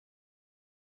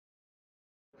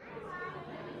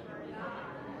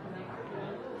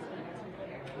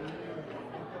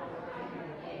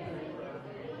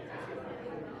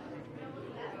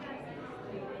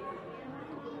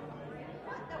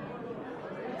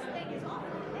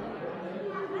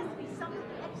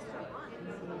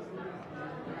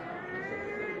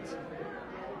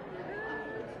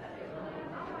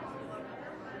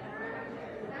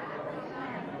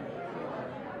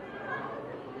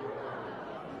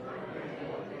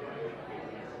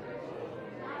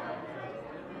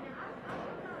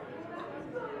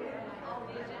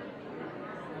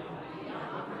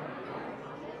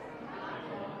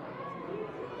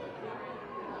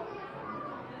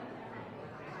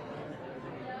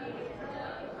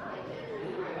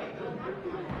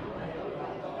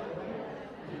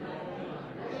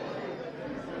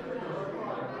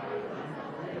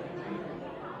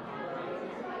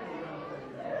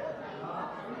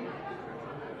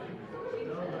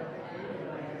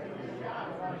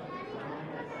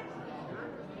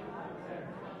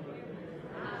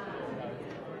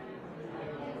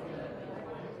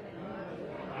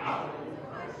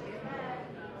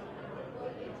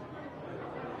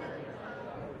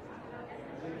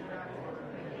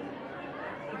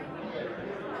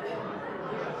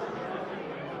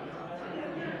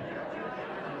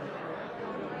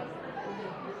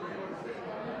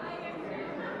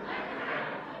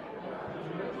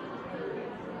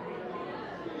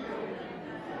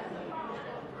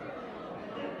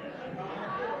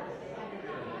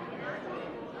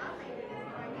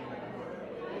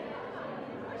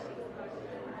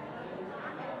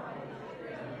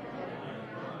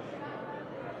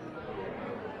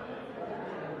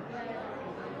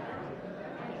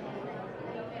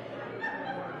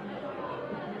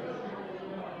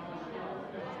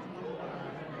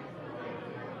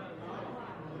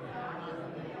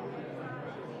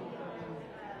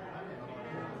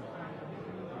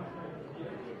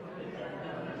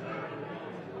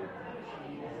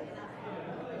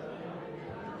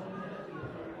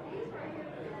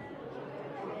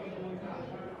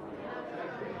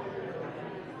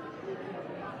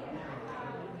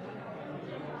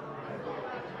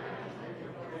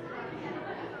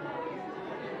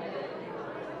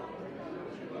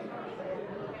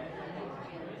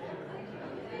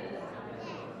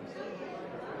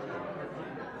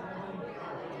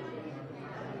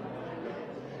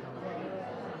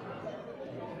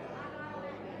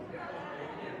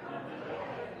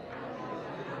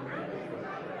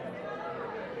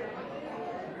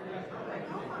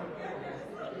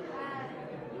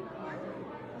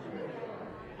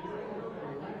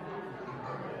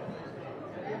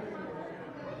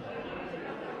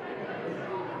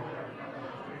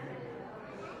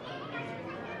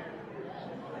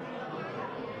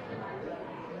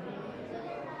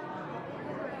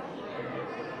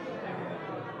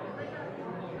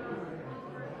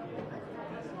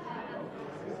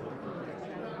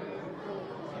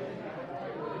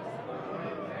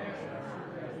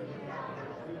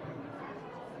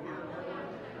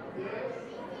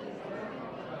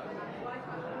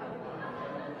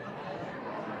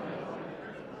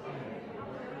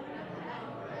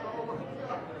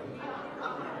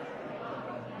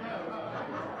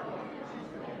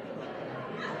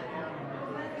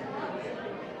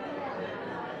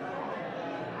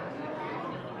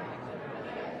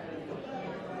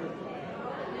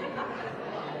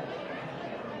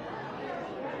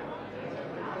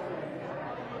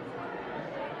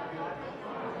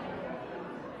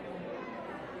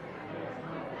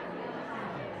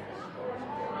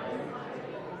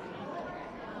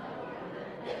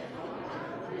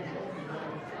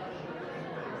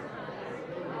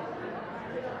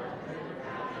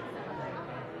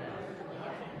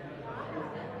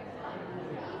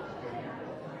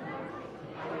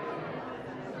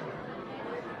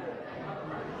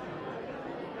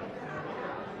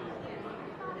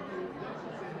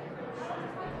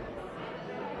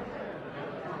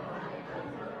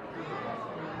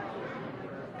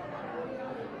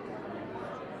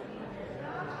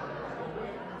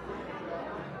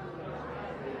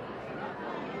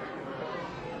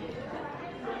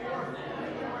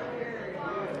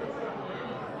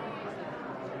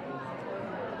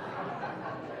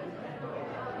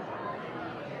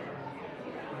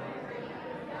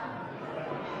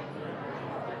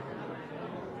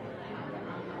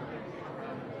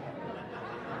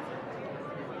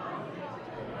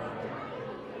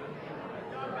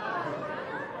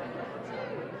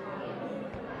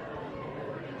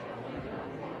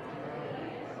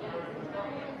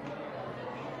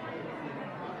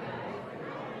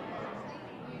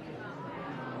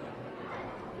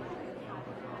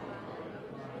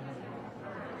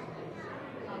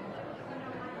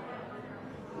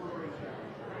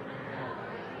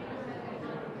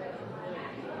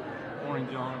Morning,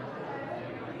 John.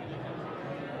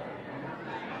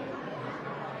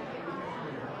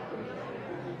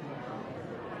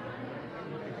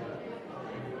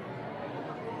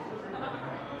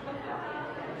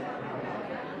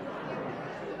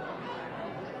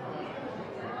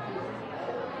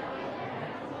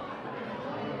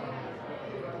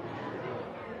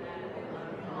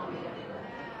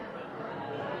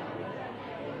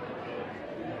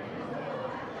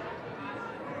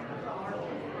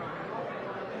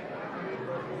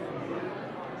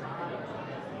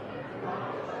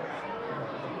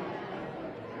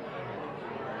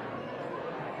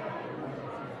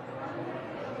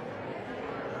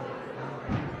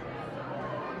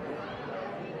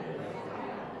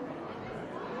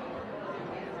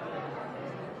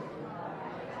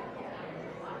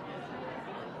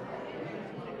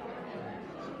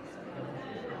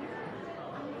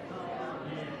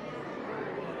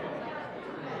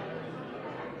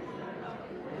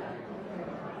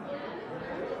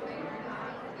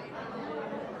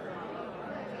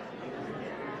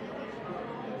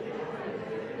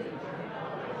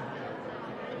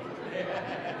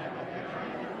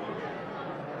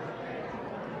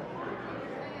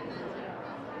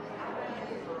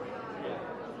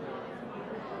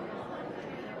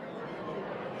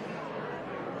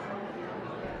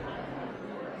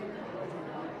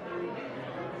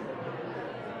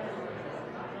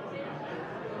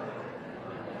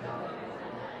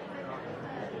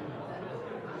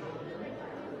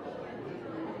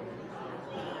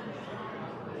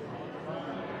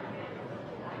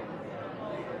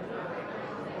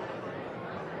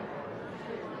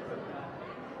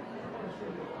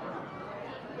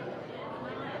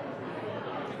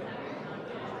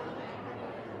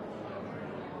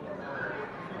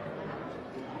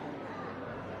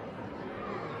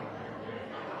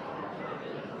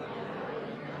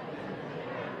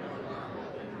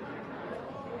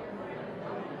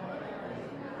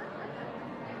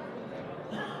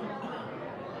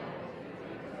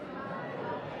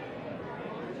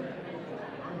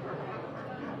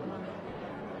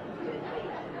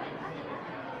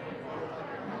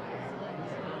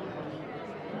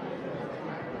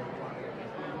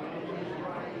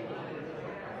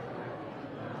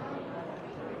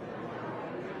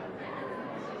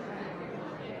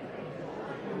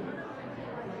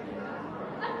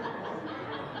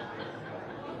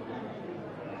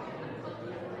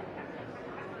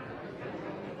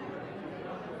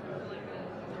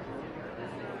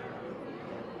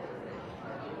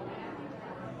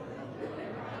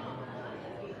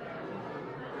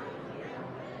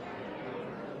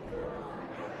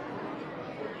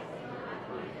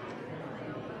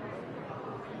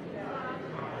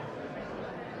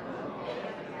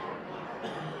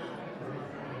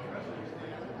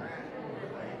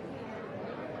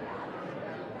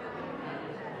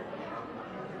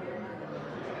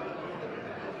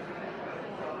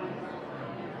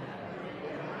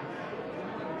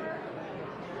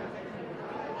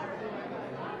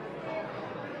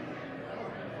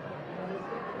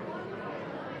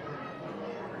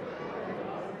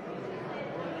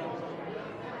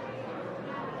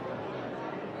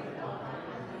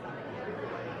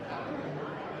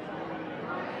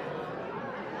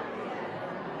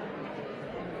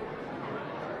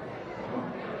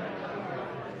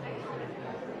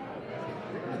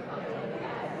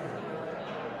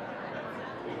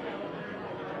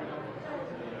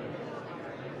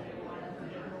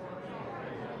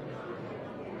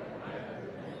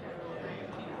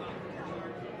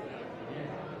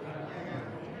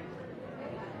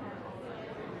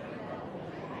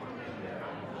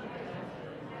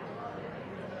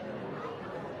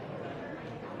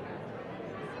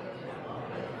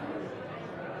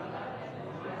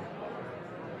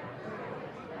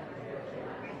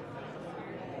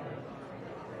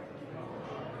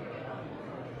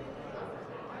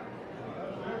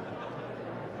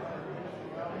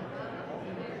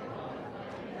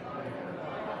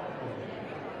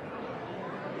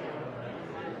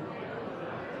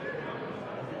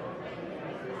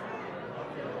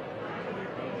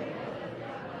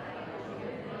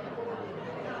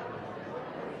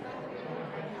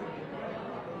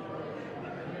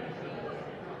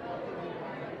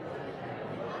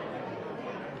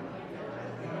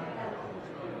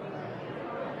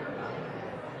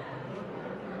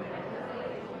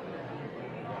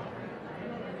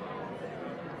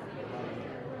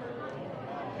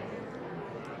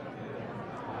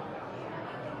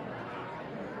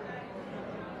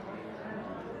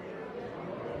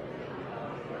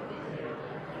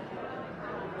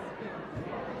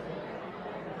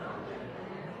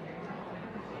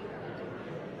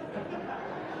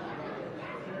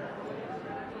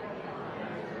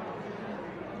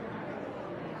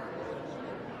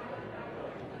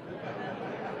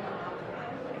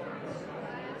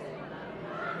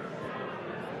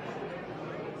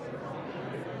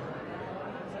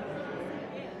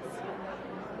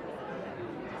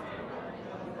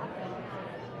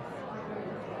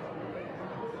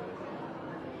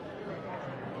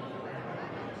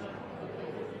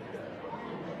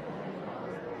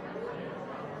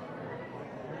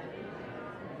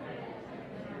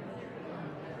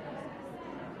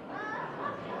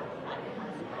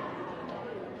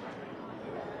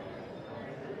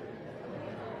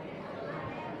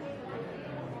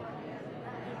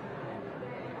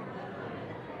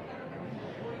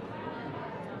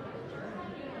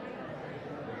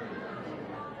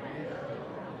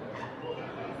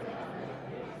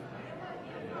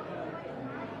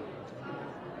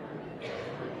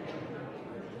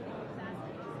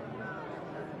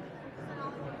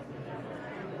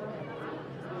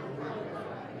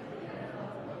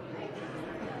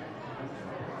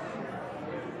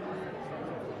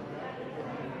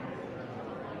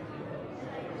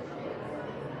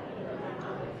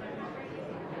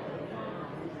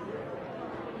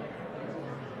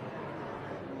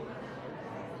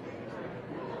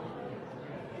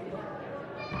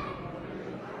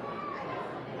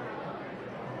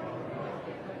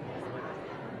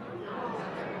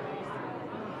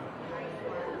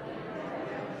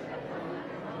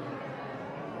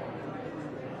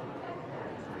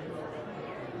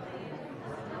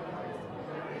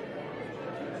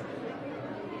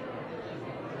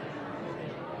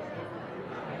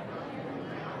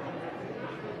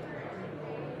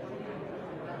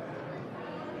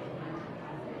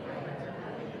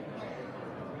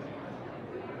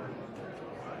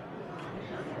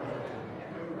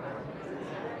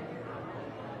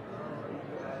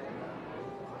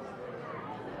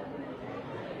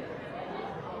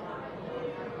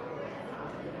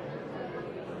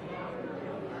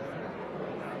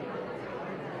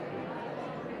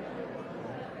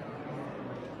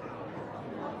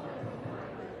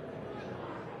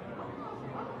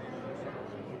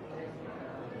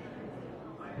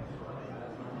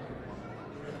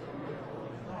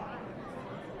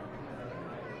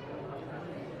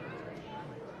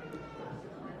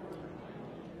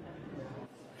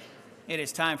 It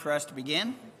is time for us to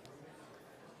begin.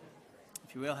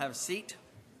 If you will, have a seat.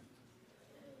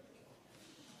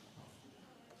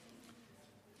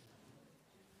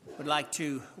 Would like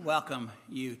to welcome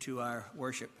you to our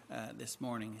worship this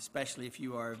morning, especially if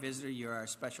you are a visitor, you're our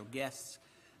special guests.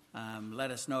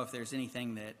 Let us know if there's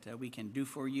anything that we can do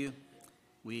for you.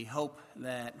 We hope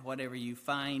that whatever you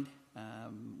find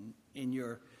in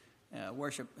your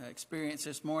worship experience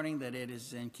this morning, that it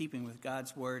is in keeping with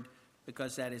God's Word,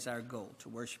 because that is our goal, to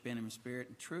worship in Him in spirit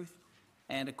and truth,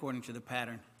 and according to the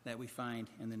pattern that we find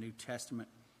in the New Testament.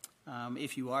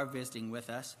 If you are visiting with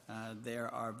us,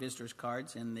 there are visitors'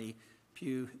 cards in the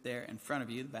pew there in front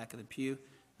of you, the back of the pew.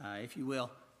 If you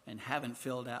will, and haven't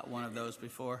filled out one of those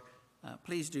before,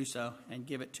 please do so and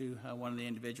give it to one of the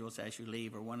individuals as you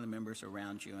leave, or one of the members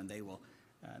around you, and they will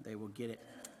get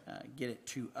it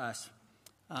to us.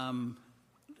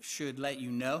 Should let you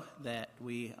know that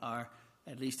we are,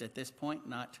 at least at this point,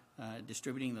 not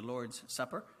distributing the Lord's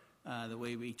Supper the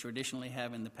way we traditionally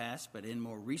have in the past, but in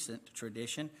more recent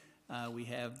tradition, we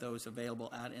have those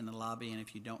available out in the lobby, and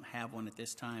if you don't have one at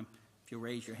this time, if you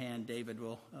raise your hand, David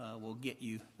will get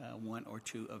you one or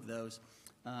two of those.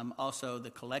 Also,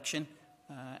 the collection,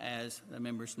 as the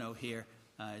members know here,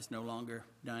 is no longer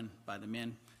done by the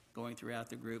men going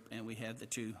throughout the group, and we have the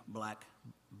two black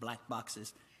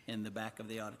boxes in the back of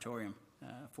the auditorium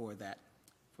for that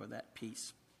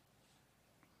piece.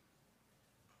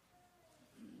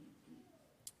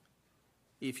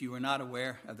 If you were not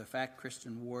aware of the fact,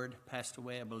 Kristen Ward passed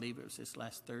away, I believe it was this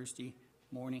last Thursday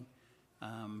morning,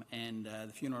 and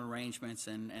the funeral arrangements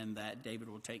and that David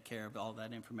will take care of all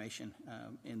that information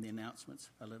in the announcements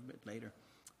a little bit later.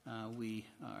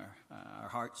 Our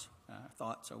hearts,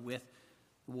 thoughts are with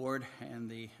Ward and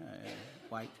the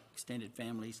White extended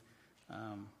families,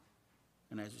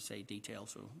 and as I say,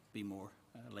 details will be more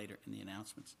later in the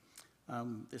announcements.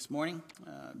 This morning,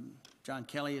 John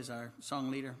Kelly is our song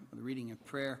leader. The reading of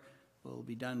prayer will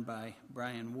be done by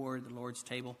Brian Ward. The Lord's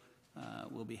table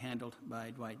will be handled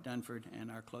by Dwight Dunford,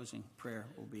 and our closing prayer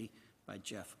will be by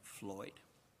Jeff Floyd.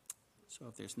 So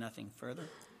if there's nothing further,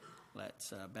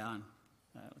 let's bow and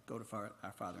go to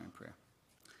our Father in prayer.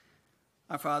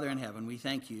 Our Father in heaven, we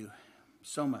thank you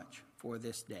so much for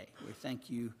this day. We thank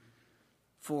you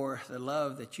for the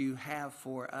love that you have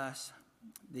for us,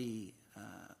 the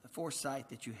foresight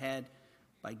that you had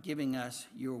by giving us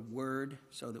your word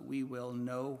so that we will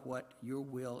know what your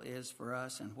will is for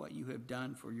us and what you have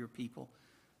done for your people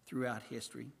throughout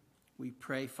history. We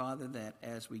pray, Father, that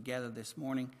as we gather this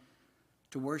morning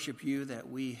to worship you, that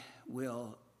we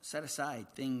will set aside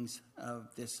things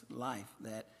of this life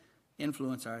that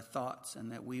influence our thoughts,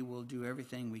 and that we will do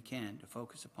everything we can to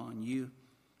focus upon you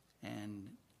and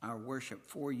our worship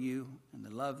for you and the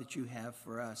love that you have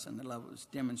for us, and the love that was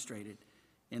demonstrated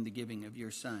in the giving of your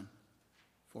Son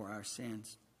for our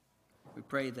sins. We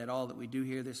pray that all that we do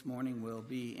here this morning will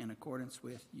be in accordance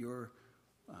with your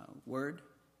word,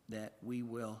 that we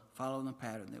will follow the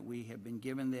pattern that we have been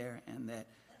given there, and that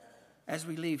as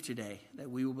we leave today, that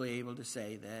we will be able to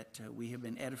say that we have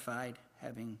been edified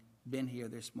having been here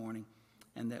this morning,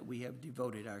 and that we have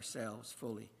devoted ourselves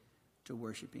fully to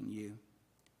worshiping you.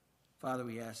 Father,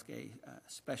 we ask a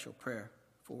special prayer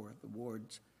for the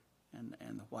Wards and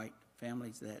the White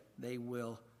families, that they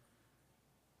will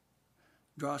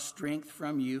draw strength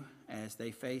from you as they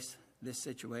face this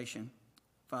situation.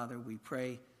 Father, we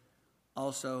pray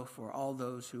also for all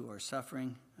those who are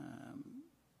suffering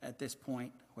at this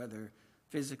point, whether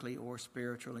physically or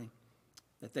spiritually,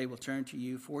 that they will turn to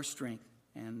you for strength,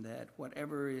 and that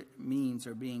whatever means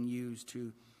are being used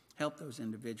to help those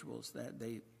individuals, that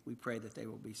we pray that they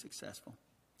will be successful.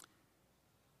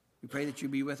 We pray that you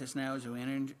be with us now as we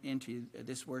enter into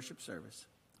this worship service.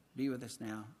 Be with us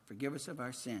now. Forgive us of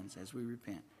our sins as we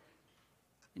repent.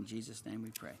 In Jesus' name we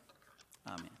pray.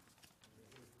 Amen.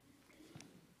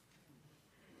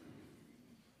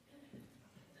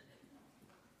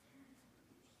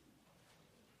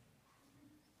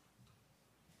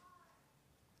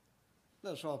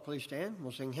 Let us all please stand.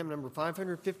 We'll sing hymn number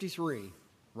 553.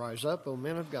 Rise up, O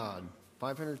men of God.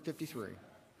 553.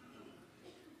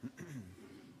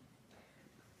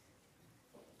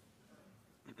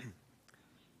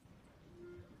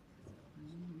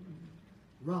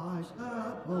 Rise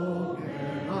up, O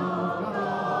men of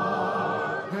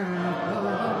God, and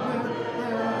love with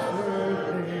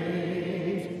lesser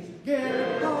things.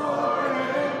 Give God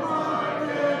and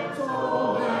mind and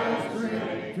soul and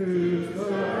strength to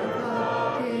serve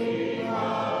the King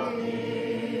of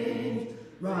Kings.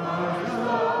 Rise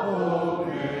up, O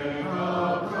men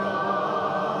of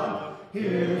God,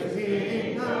 His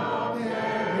kingdom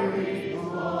very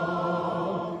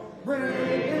strong. Bring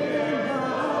in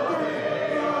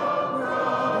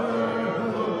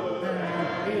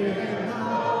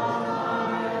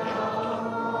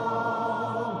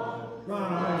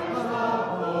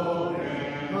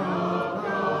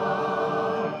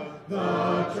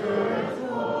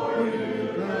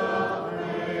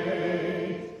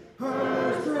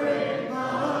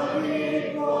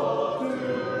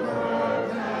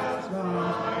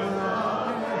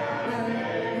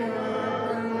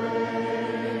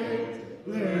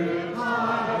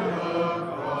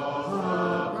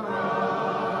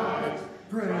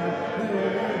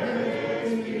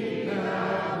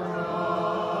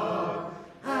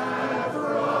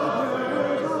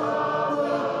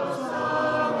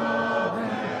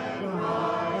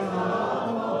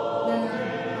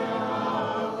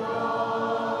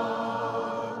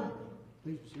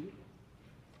Please be seated.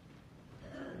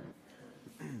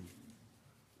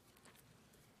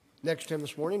 Next hymn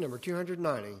this morning, number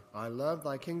 290, I Love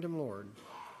Thy Kingdom, Lord.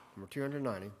 Number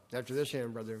 290. After this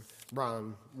hymn, Brother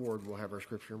Brian Ward will have our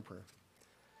scripture and prayer.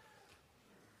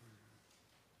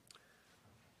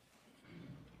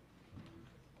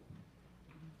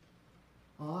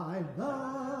 I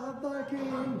love thy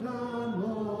kingdom,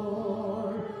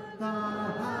 Lord, the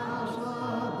house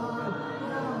of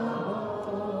thine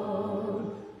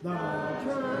abode, the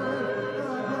church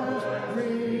of blessed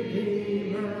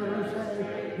Redeemer,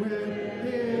 saved with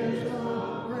his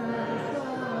own precious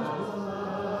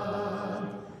blood.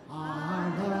 I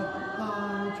love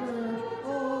thy church, O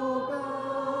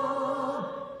God,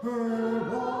 her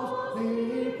walls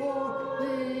before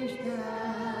thee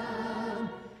stand.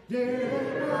 Dear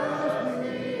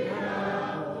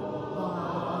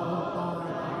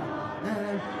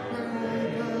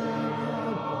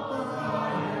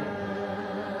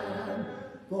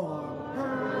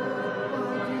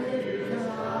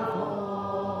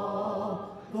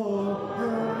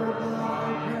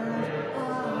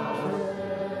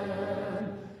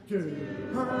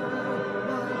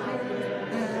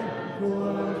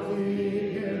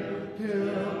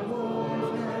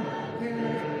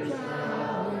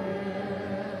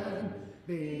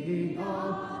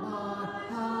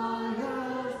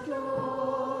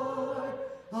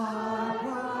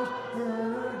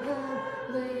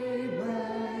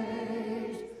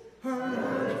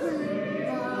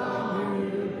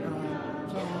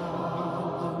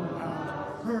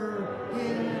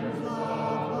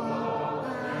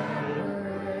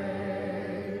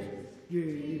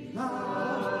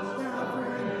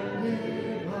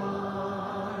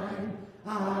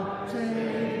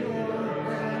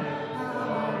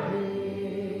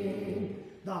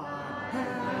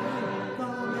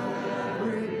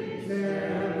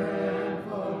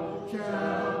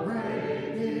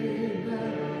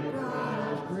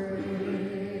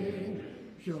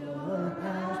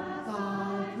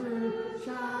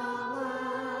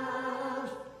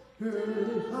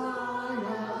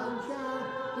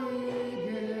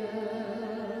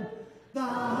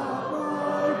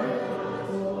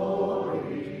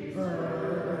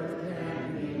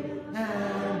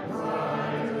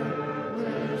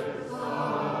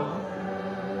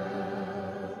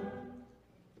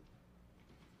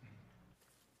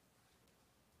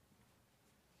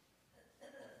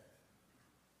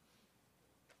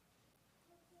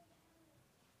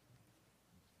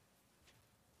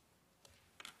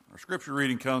Our scripture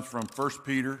reading comes from 1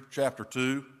 Peter chapter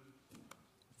 2,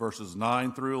 verses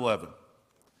 9 through 11.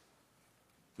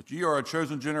 But ye are a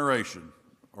chosen generation,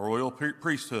 a royal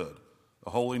priesthood, a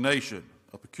holy nation,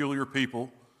 a peculiar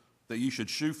people, that ye should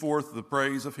shew forth the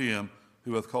praise of him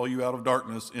who hath called you out of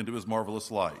darkness into his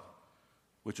marvelous light,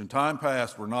 which in time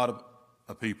past were not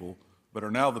a people, but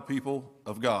are now the people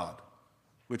of God,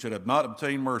 which had not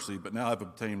obtained mercy, but now have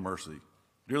obtained mercy.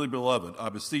 Dearly beloved, I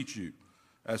beseech you,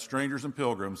 as strangers and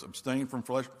pilgrims, abstain from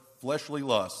fleshly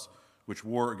lusts which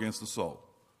war against the soul.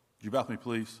 Would you bow with me,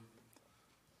 please?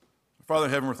 Father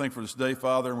in heaven, we're thankful for this day,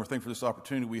 Father, and we're thankful for this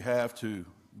opportunity we have to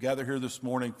gather here this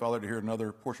morning, Father, to hear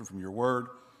another portion from your word,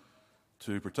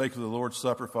 to partake of the Lord's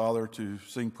Supper, Father, to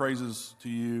sing praises to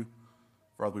you.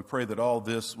 Father, we pray that all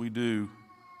this we do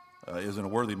is in a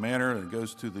worthy manner and it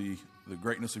goes to the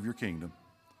greatness of your kingdom.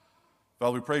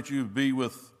 Father, we pray that you be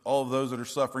with all of those that are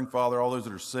suffering, Father, all those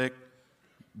that are sick.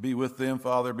 Be with them,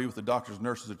 Father. Be with the doctors and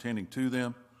nurses attending to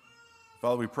them.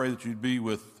 Father, we pray that you'd be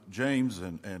with James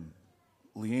and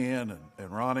Leanne and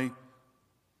Ronnie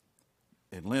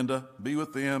and Linda. Be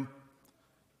with them.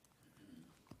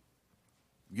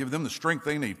 Give them the strength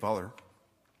they need, Father.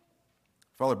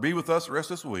 Father, be with us the rest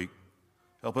of this week.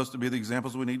 Help us to be the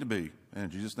examples we need to be. And in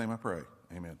Jesus' name I pray.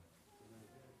 Amen.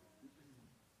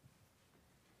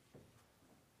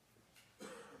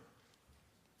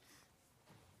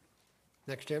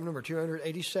 Next hymn, number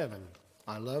 287,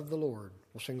 I Love the Lord.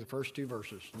 We'll sing the first two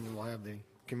verses, and then we'll have the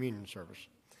communion service.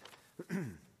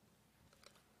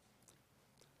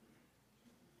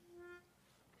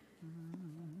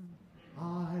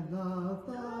 I love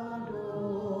the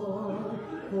Lord,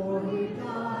 for he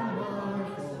died my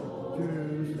soul to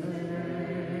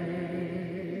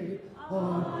save.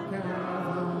 On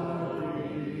Calvary,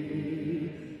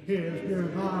 his dear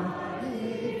life he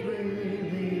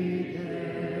freely gave.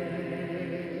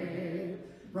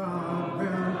 From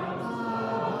realm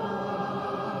above,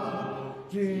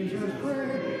 Jesus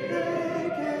prayed, they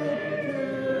came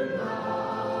to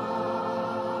die,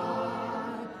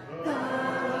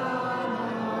 that I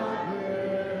might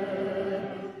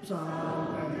live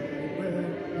someday with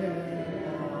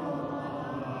him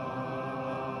on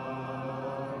high.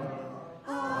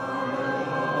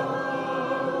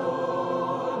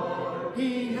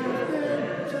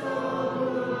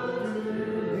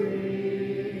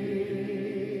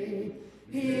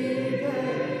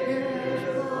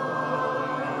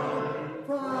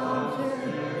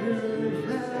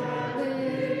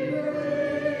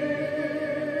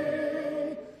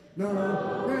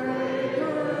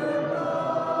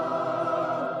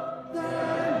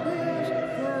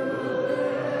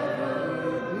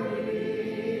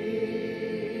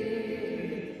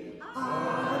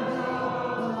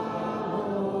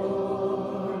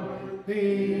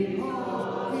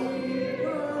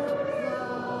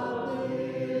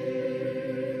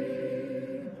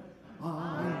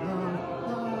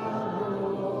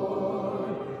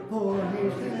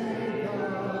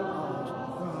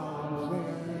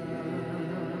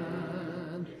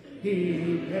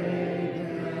 He paid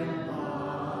them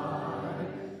by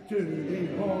to be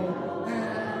whole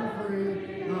and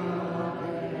free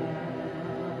again,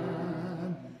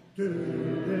 to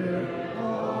live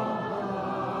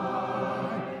on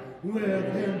high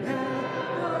with him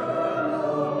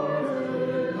evermore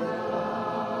goodbye.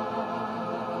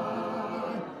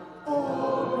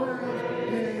 Oh, praise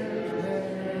his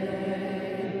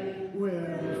name,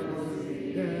 we're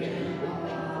sleeping by and by.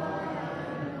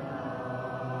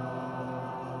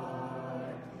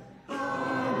 I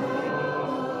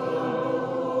love the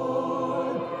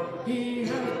Lord, he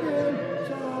has been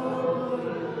so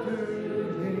good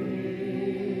to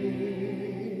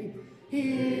me. He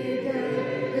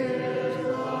gave his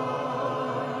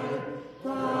life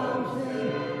from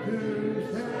sin to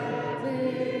set me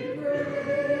free.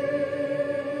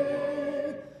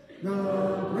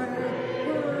 No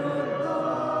greater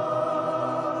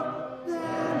love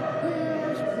than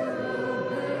his will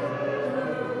be.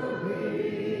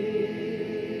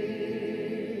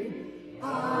 I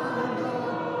love the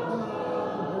Lord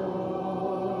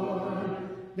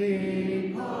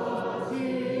because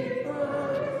he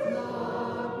first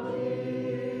loved me.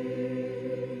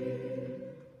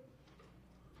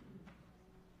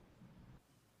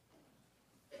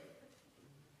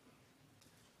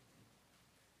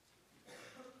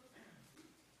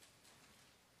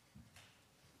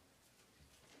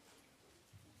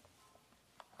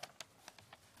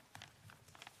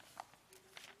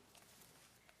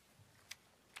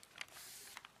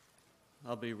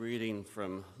 I'll be reading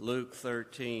from Luke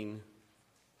 13,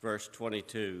 verse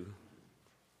 22.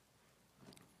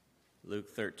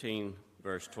 Luke 13,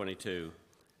 verse 22.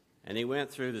 And he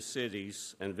went through the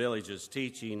cities and villages,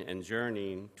 teaching and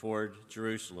journeying toward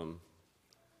Jerusalem.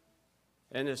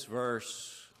 In this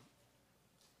verse,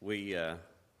 we are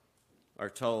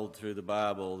told through the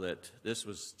Bible that this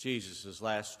was Jesus'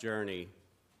 last journey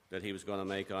that he was going to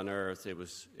make on earth. It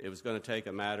was going to take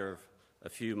a matter of a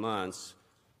few months,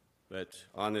 but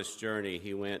on this journey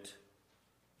he went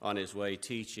on his way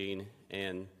teaching,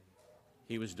 and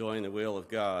he was doing the will of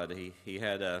God. He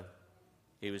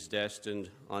was destined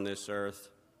on this earth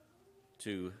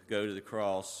to go to the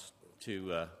cross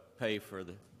to pay for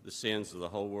the sins of the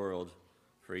whole world,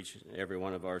 for each and every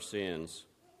one of our sins.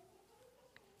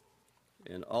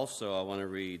 And also I want to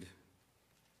read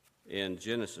in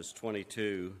Genesis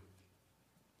 22,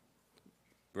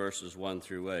 verses 1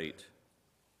 through 8.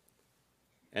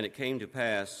 And it came to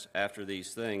pass after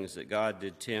these things that God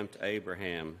did tempt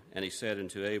Abraham, and he said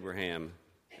unto Abraham,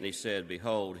 and he said,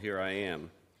 Behold, here I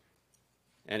am.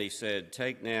 And he said,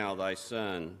 Take now thy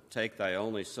son, take thy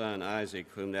only son Isaac,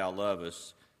 whom thou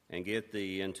lovest, and get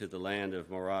thee into the land of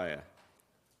Moriah,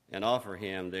 and offer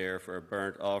him there for a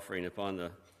burnt offering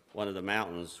upon one of the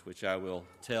mountains which I will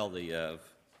tell thee of.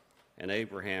 And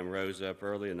Abraham rose up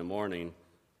early in the morning,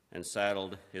 and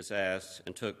saddled his ass,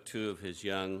 and took 2 of his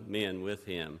young men with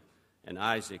him, and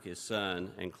Isaac his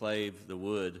son, and clave the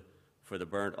wood for the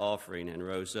burnt offering, and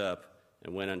rose up,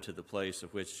 and went unto the place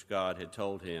of which God had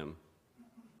told him.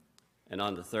 And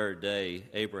on the 3rd day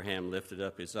Abraham lifted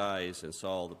up his eyes, and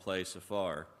saw the place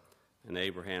afar. And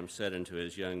Abraham said unto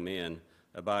his young men,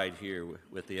 Abide here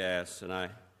with the ass, and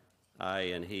I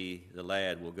and he, the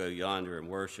lad, will go yonder and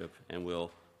worship, and will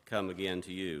come again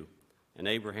to you. And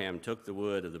Abraham took the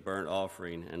wood of the burnt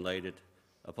offering and laid it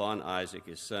upon Isaac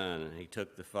his son. And he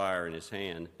took the fire in his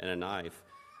hand and a knife,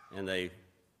 and they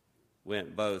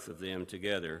went both of them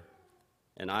together.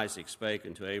 And Isaac spake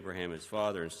unto Abraham his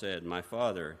father, and said, My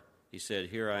father. He said,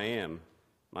 Here I am,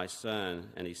 my son.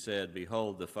 And he said,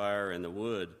 Behold the fire and the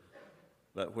wood,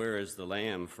 but where is the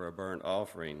lamb for a burnt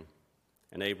offering?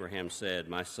 And Abraham said,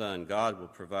 My son, God will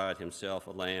provide himself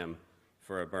a lamb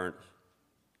for a burnt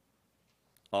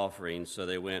offering. So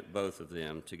they went both of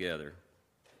them together.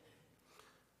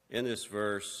 In this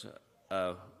verse,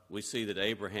 we see that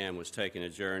Abraham was taking a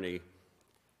journey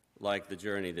like the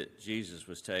journey that Jesus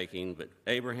was taking, but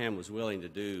Abraham was willing to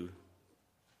do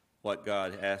what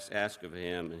God asked of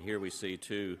him. And here we see,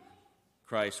 too,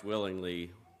 Christ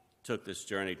willingly took this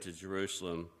journey to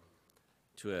Jerusalem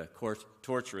to a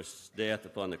torturous death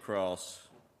upon the cross,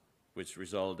 which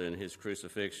resulted in his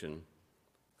crucifixion.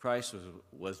 Christ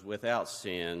was without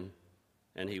sin,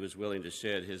 and he was willing to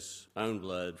shed his own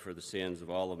blood for the sins of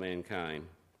all of mankind.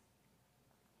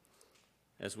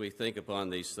 As we think upon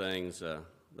these things,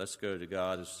 let's go to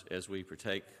God as we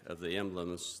partake of the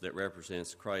emblems that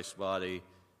represents Christ's body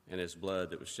and his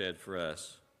blood that was shed for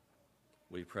us.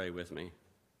 Will you pray with me?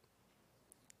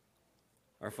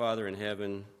 Our Father in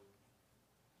heaven,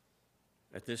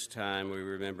 at this time we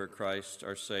remember Christ,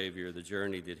 our Savior, the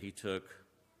journey that he took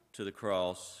to the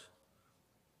cross,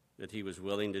 that he was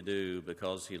willing to do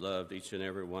because he loved each and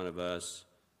every one of us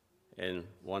and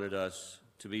wanted us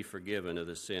to be forgiven of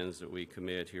the sins that we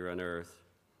commit here on earth.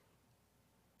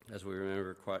 As we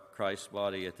remember Christ's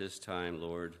body at this time,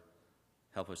 Lord,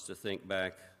 help us to think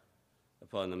back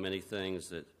upon the many things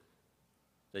that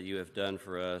you have done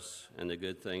for us and the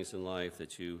good things in life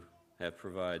that you have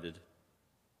provided.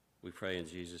 We pray in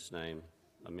Jesus' name.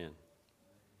 Amen.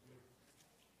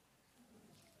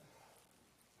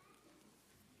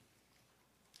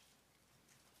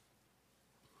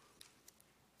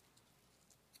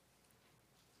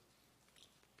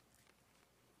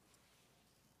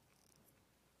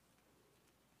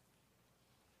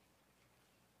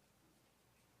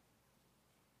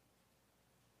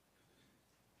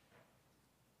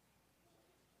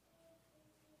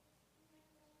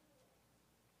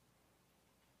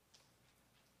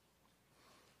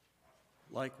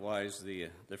 Likewise, the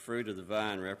fruit of the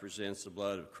vine represents the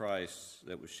blood of Christ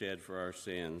that was shed for our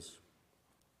sins.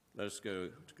 Let us go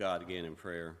to God again in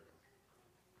prayer.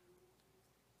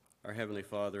 Our Heavenly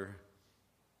Father,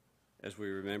 as we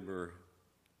remember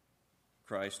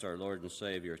Christ, our Lord and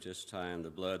Savior, at this time, the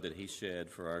blood that he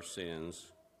shed for our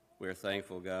sins, we are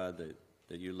thankful, God,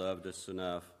 that you loved us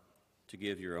enough to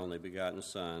give your only begotten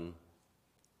Son.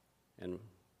 And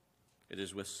it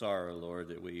is with sorrow, Lord,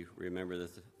 that we remember the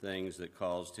things that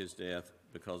caused his death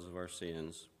because of our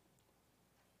sins.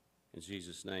 In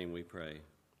Jesus' name we pray.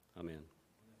 Amen.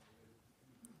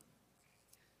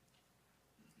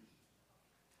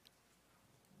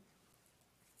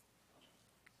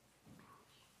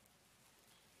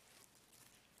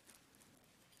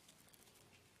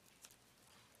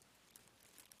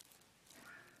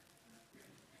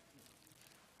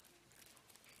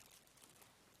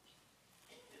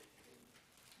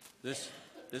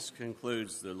 This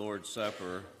concludes the Lord's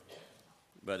Supper,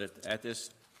 but at this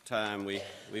time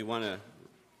we want to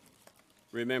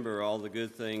remember all the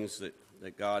good things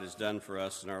that God has done for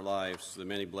us in our lives, the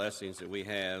many blessings that we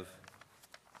have.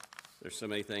 There's so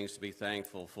many things to be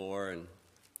thankful for,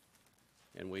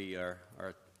 and we are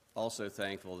also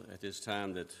thankful at this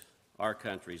time that our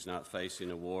country's not facing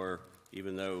a war,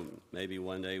 even though maybe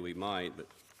one day we might, but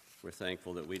we're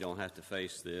thankful that we don't have to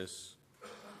face this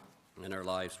in our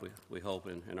lives, we hope,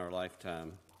 in our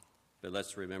lifetime. But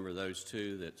let's remember those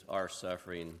too that are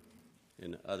suffering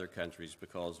in other countries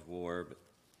because of war,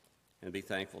 and be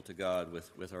thankful to God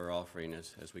with our offering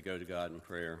as we go to God in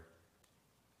prayer.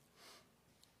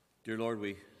 Dear Lord,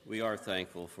 we are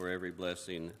thankful for every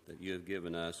blessing that you have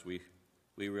given us. We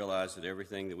realize that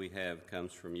everything that we have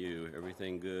comes from you.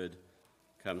 Everything good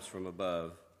comes from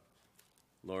above.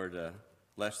 Lord,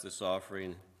 bless this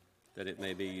offering that it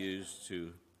may be used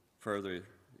to further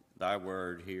thy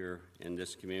word here in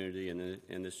this community and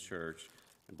in this church,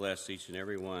 and bless each and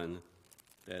every one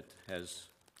that has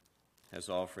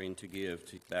offering to give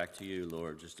back to you,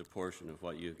 Lord, just a portion of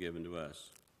what you have given to us.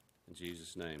 In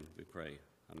Jesus' name we pray.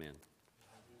 Amen.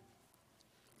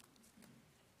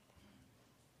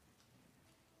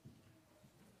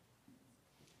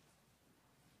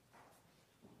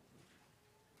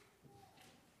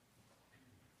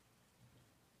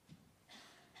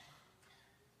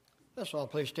 Let's all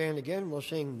please stand again. We'll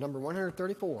sing number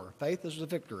 134, Faith is the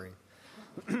Victory.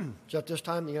 So at this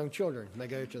time, the young children may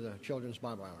go to the Children's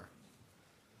Bible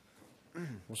Hour.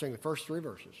 We'll sing the first three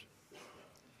verses.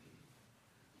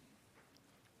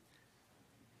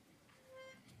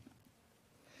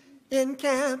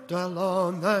 Encamped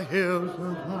along the hills of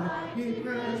light, he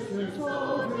pressed his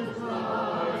soldiers'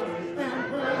 rise,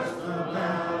 and pressed the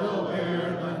battle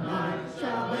ere the night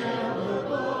shall veil the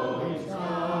glowing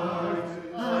skies.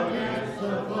 Against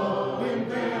the foe in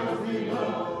vales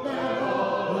below, that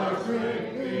all our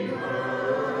strength we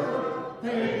hurl.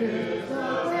 Faith is the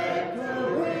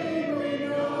victory we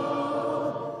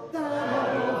know,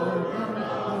 that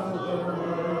overcomes the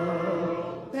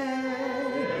world.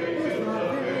 Faith is the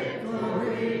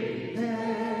victory,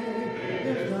 faith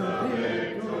is the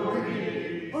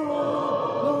victory. Oh,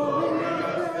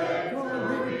 glorious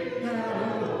victory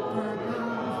that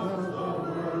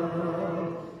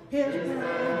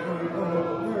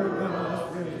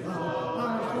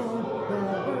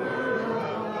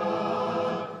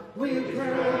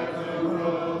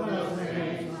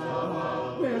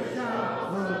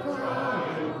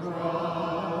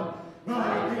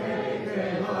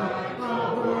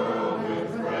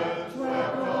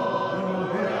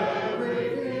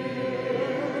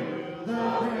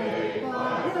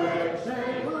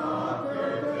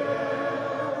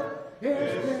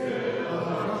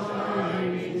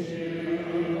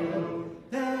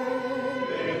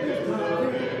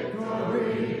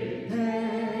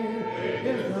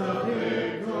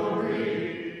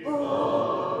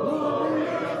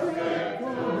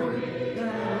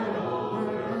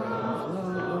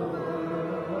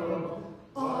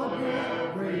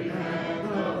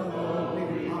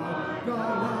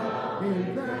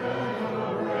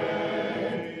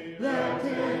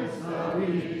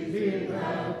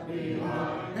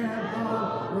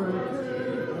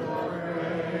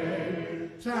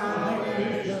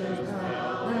salvation's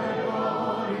help, and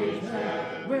on each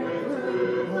head with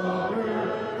clear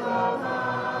water about.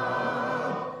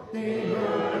 The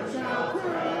earth shall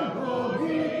tremble,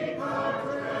 we are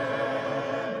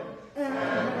tread,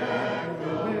 and heaven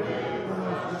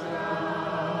will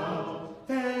shout.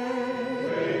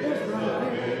 Faith is the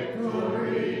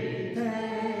victory,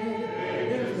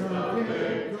 faith is the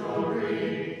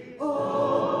victory.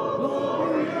 Oh,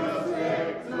 glorious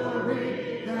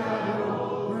victory that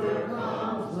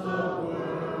overcomes the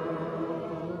world.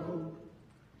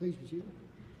 Please be seated.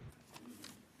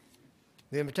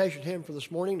 The invitation hymn for this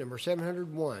morning, number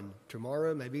 701.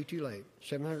 Tomorrow may be too late.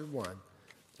 701.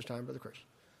 This time, Brother Chris.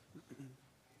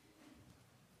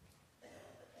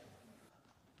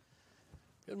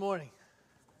 Good morning.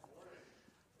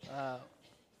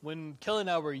 When Kelly and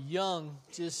I were young,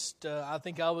 I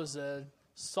think I was a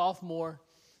sophomore.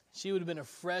 She would have been a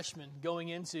freshman going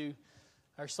into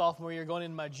our sophomore year, going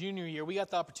into my junior year. We got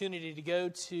the opportunity to go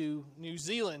to New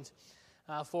Zealand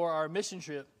for our mission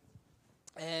trip.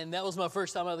 And that was my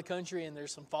first time out of the country, and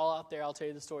there's some fallout there. I'll tell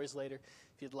you the stories later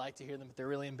if you'd like to hear them, but they're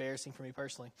really embarrassing for me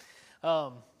personally.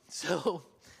 But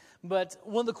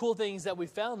one of the cool things that we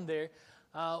found there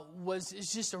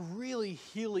it's just a really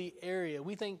hilly area.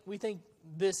 We think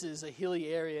this is a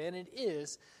hilly area, and it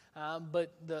is.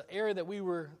 But the area that we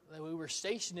were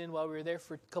stationed in while we were there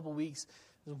for a couple weeks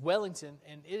was Wellington,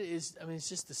 and it is. I mean, it's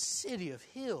just the city of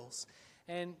hills.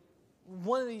 And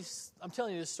one of these, I'm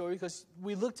telling you this story because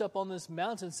we looked up on this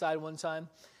mountainside one time,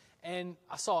 and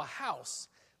I saw a house,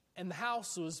 and the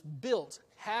house was built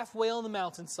halfway on the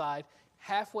mountainside,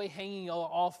 halfway hanging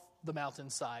off the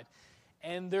mountainside.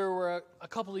 And there were a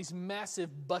couple of these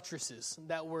massive buttresses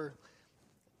that were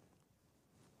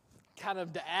kind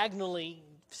of diagonally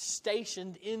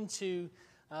stationed into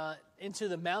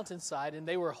the mountainside, and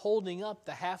they were holding up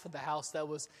the half of the house that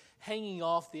was hanging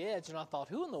off the edge. And I thought,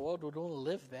 who in the world would want to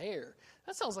live there?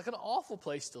 That sounds like an awful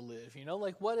place to live, you know?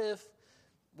 Like, what if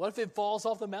it falls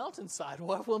off the mountainside?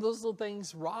 What if one of those little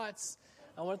things rots?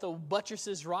 I wonder if the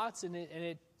buttresses rots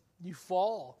and you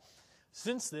fall.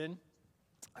 Since then,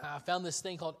 I found this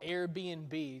thing called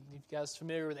Airbnb. You guys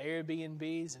familiar with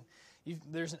Airbnbs? And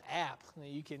there's an app that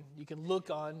you can look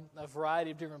on a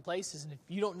variety of different places. And if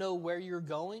you don't know where you're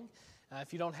going,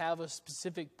 if you don't have a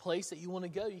specific place that you want to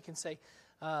go, you can say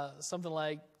something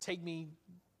like, take me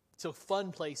to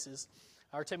fun places,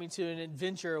 or take me to an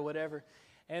adventure or whatever.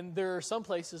 And there are some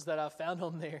places that I've found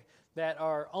on there that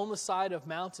are on the side of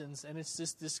mountains, and it's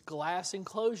just this glass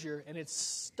enclosure, and it's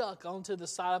stuck onto the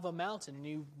side of a mountain. And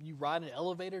you ride an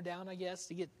elevator down, I guess,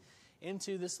 to get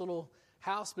into this little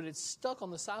house, but it's stuck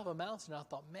on the side of a mountain. And I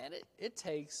thought, man, it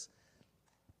takes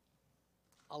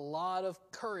a lot of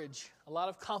courage, a lot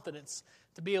of confidence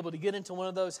to be able to get into one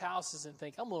of those houses and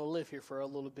think, I'm going to live here for a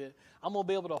little bit. I'm going to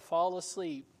be able to fall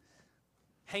asleep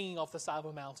hanging off the side of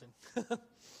a mountain.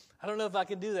 I don't know if I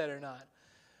can do that or not.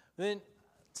 Then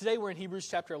today we're in Hebrews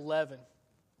chapter 11,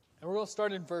 and we're going to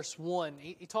start in verse 1.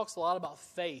 He talks a lot about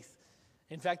faith.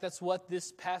 In fact, that's what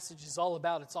this passage is all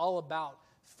about. It's all about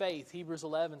faith. Hebrews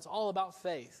 11 is all about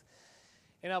faith.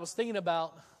 And I was thinking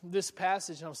about this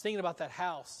passage, and I was thinking about that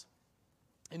house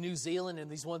in New Zealand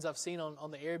and these ones I've seen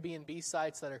on the Airbnb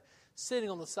sites that are sitting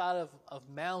on the side of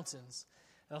mountains.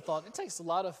 And I thought, it takes a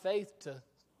lot of faith to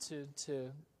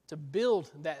build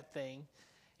that thing.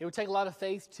 It would take a lot of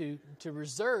faith to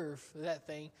reserve that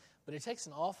thing, but it takes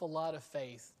an awful lot of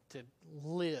faith to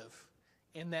live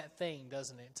in that thing,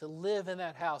 doesn't it? To live in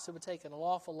that house, it would take an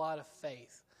awful lot of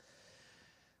faith.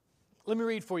 Let me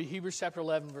read for you Hebrews chapter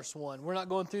 11, verse 1. We're not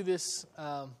going through this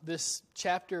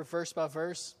chapter verse by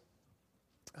verse.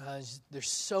 There's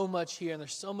so much here, and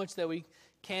there's so much that we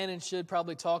can and should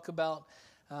probably talk about.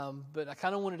 But I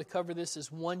kind of wanted to cover this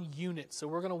as one unit. So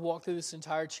we're going to walk through this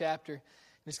entire chapter and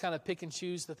just kind of pick and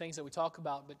choose the things that we talk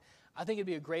about. But I think it'd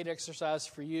be a great exercise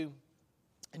for you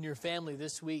and your family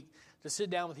this week to sit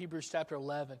down with Hebrews chapter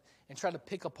 11 and try to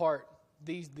pick apart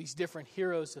these different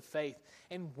heroes of faith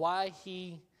and why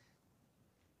he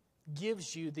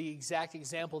gives you the exact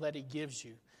example that he gives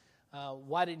you.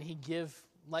 Why didn't he give,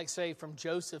 like say from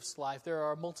Joseph's life, there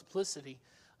are a multiplicity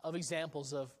of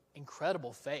examples of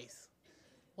incredible faith.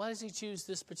 Why does he choose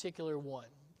this particular one?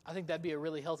 I think that'd be a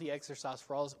really healthy exercise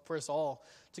for us all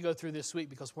to go through this week,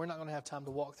 because we're not going to have time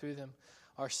to walk through them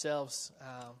ourselves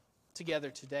together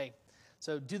today.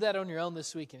 So do that on your own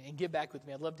this week and get back with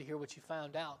me. I'd love to hear what you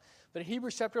found out. But in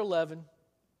Hebrews chapter 11,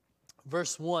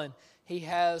 verse 1, he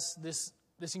has this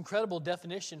incredible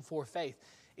definition for faith.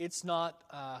 It's not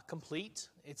complete.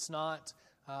 It's not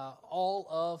all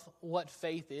of what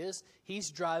faith is.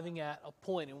 He's driving at a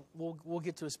point, and we'll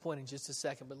get to his point in just a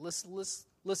second. But let's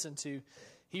Listen to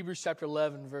Hebrews chapter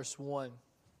 11, verse 1.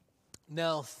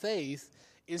 Now faith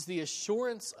is the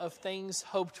assurance of things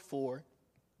hoped for,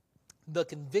 the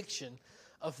conviction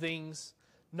of things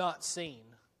not seen.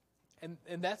 And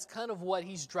that's kind of what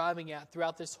he's driving at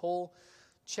throughout this whole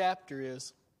chapter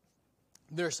is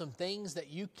there are some things that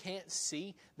you can't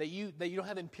see, that you don't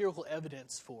have empirical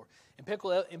evidence for.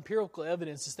 Empirical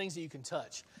evidence is things that you can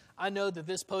touch. I know that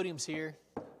this podium's here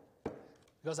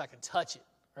because I can touch it,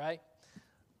 right?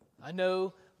 I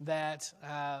know that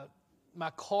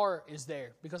my car is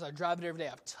there because I drive it every day.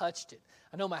 I've touched it.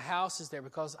 I know my house is there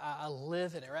because I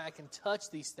live in it, right? I can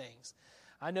touch these things.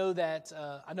 I know that,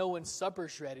 I know when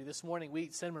supper's ready. This morning we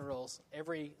eat cinnamon rolls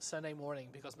every Sunday morning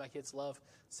because my kids love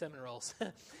cinnamon rolls.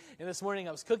 And this morning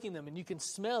I was cooking them and you can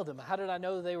smell them. How did I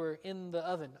know they were in the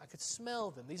oven? I could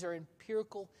smell them. These are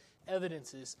empirical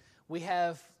evidences. We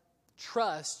have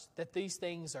trust that these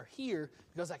things are here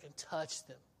because I can touch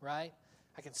them, right?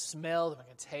 I can smell them. I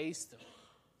can taste them.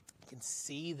 I can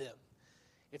see them.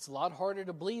 It's a lot harder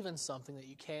to believe in something that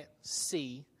you can't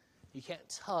see, you can't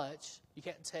touch, you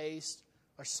can't taste,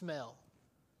 or smell.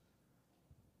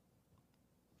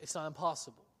 It's not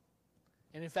impossible.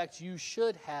 And in fact, you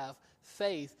should have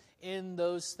faith in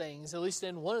those things, at least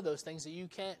in one of those things that you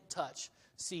can't touch,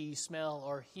 see, smell,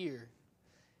 or hear.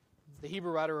 The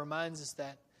Hebrew writer reminds us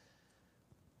that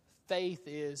faith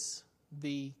is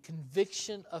the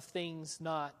conviction of things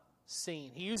not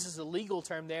seen. He uses a legal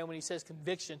term there when he says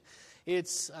conviction.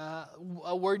 It's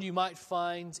a word you might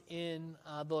find in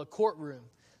the courtroom.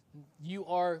 You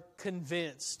are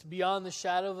convinced beyond the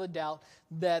shadow of a doubt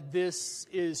that this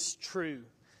is true.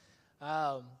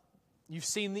 You've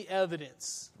seen the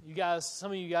evidence. You guys,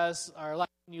 some of you guys are like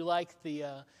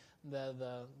the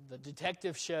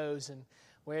detective shows and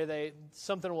where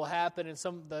something will happen and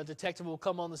the detective will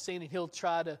come on the scene and he'll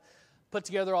try to put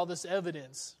together all this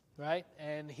evidence, right?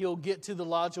 And he'll get to the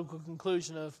logical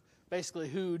conclusion of basically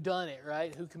who done it,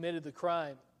 right? Who committed the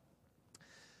crime.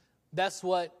 That's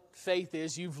what faith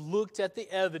is. You've looked at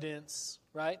the evidence,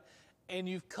 right? And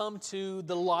you've come to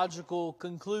the logical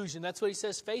conclusion. That's what he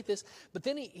says faith is. But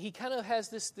then he kind of has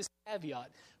this caveat.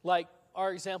 Like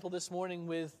our example this morning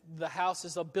with the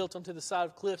houses built onto the side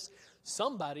of cliffs.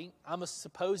 Somebody, I'm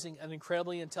supposing an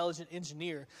incredibly intelligent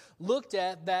engineer, looked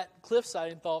at that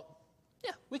cliffside and thought,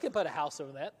 yeah, we could put a house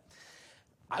over that.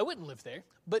 I wouldn't live there.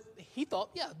 But he thought,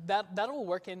 yeah, that'll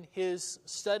work in his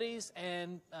studies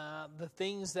and the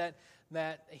things that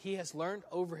he has learned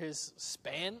over his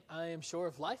span, I am sure,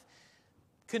 of life,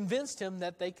 convinced him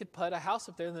that they could put a house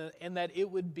up there and that it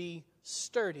would be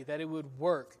sturdy, that it would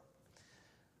work.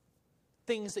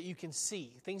 Things that you can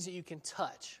see, things that you can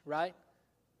touch, right?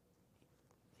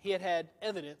 He had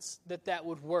evidence that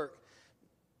would work.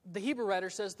 The Hebrew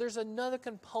writer says there's another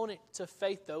component to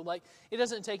faith, though. Like, it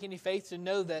doesn't take any faith to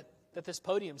know that this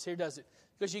podium's here, does it?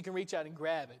 Because you can reach out and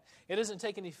grab it. It doesn't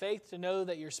take any faith to know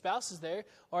that your spouse is there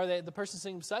or that the person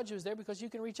sitting beside you is there because you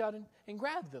can reach out and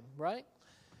grab them, right?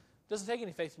 It doesn't take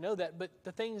any faith to know that, but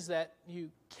the things that you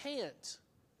can't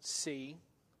see,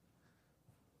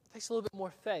 it takes a little bit more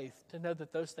faith to know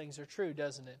that those things are true,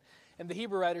 doesn't it? And the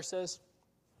Hebrew writer says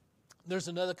there's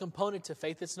another component to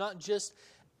faith. It's not just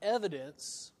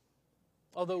evidence,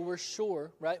 although we're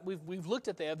sure, right? We've looked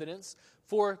at the evidence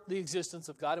for the existence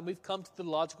of God, and we've come to the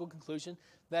logical conclusion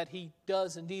that He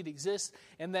does indeed exist,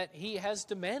 and that He has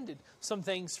demanded some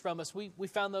things from us. We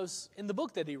found those in the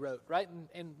book that He wrote, right?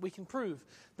 And we can prove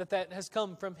that has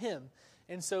come from Him.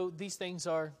 And so these things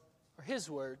are His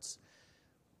words.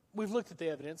 We've looked at the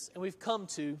evidence, and we've come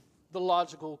to the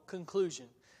logical conclusion.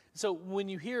 So when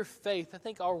you hear faith, I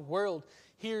think our world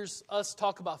hears us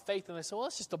talk about faith and they say, well,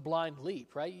 it's just a blind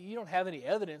leap, right? You don't have any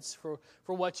evidence for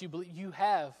what you believe. You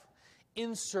have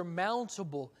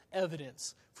insurmountable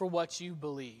evidence for what you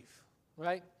believe,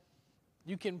 right?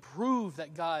 You can prove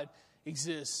that God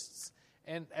exists.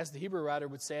 And as the Hebrew writer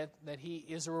would say, that He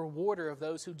is a rewarder of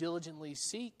those who diligently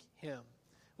seek Him.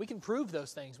 We can prove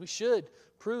those things. We should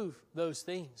prove those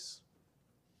things.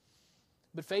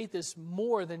 But faith is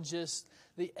more than just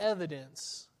the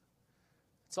evidence.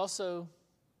 It's also,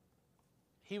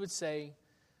 he would say,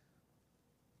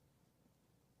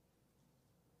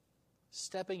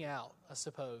 stepping out, I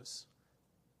suppose.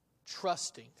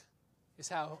 Trusting is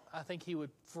how I think he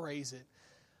would phrase it.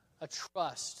 A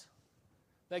trust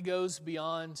that goes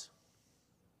beyond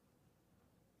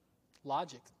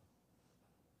logic.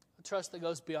 A trust that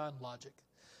goes beyond logic.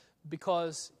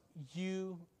 Because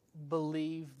you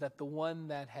believe that the one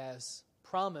that has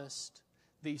promised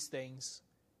these things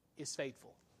is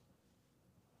faithful.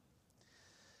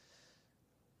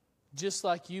 Just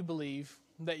like you believe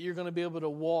that you're going to be able to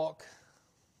walk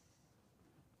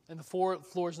and the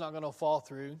floor is not going to fall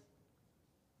through,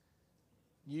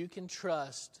 you can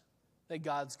trust that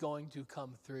God's going to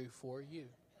come through for you.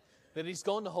 That He's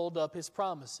going to hold up His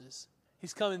promises.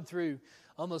 He's coming through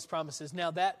on those promises.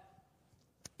 Now that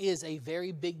is a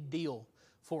very big deal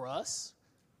for us,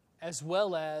 as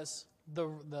well as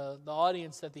the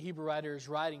audience that the Hebrew writer is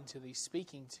writing to, that he's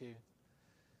speaking to.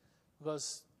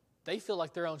 Because they feel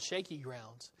like they're on shaky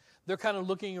ground. They're kind of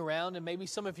looking around, and maybe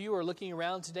some of you are looking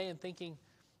around today and thinking,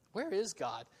 where is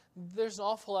God? There's an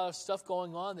awful lot of stuff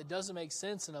going on that doesn't make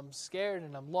sense, and I'm scared,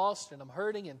 and I'm lost, and I'm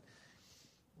hurting. And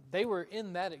they were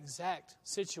in that exact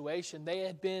situation. They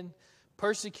had been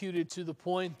persecuted to the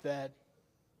point that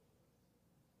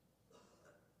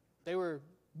they were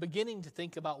beginning to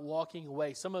think about walking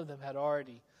away. Some of them had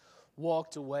already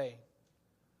walked away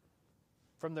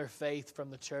from their faith, from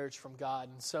the church, from God.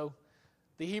 And so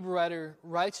the Hebrew writer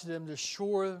writes to them to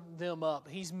shore them up.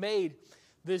 He's made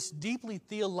this deeply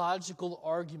theological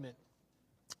argument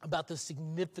about the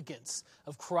significance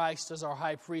of Christ as our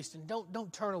high priest. And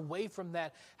don't turn away from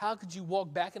that. How could you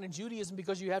walk back into Judaism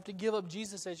because you have to give up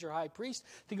Jesus as your high priest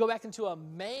to go back into a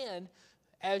man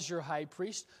as your high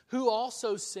priest who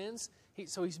also sins?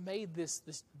 So he's made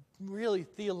this really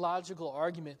theological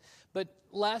argument. But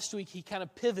last week he kind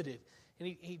of pivoted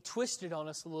and he twisted on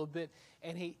us a little bit,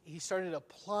 and he started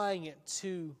applying it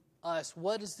to us.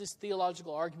 What does this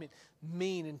theological argument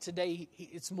mean? And today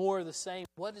it's more of the same.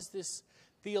 What does this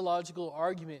theological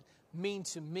argument mean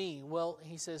to me? Well,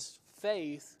 he says,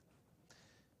 faith,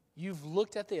 you've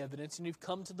looked at the evidence and you've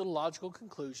come to the logical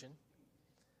conclusion.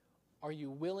 Are you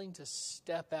willing to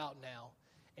step out now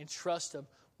and trust Him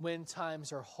when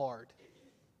times are hard?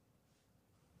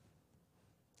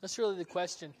 That's really the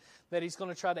question that he's going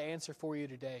to try to answer for you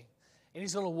today. And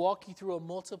he's going to walk you through a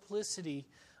multiplicity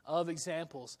of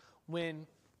examples when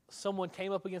someone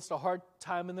came up against a hard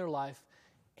time in their life,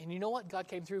 and you know what? God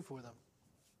came through for them.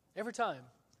 Every time.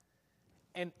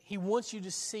 And He wants you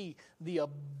to see the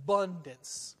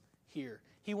abundance here.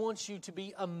 He wants you to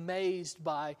be amazed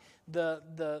by the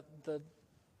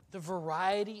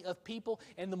variety of people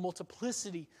and the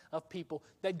multiplicity of people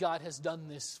that God has done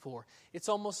this for. It's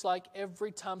almost like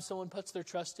every time someone puts their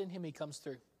trust in Him, He comes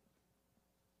through.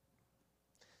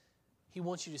 He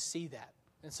wants you to see that.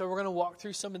 And so we're going to walk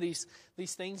through some of these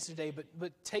things today,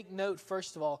 but take note,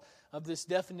 first of all, of this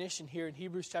definition here in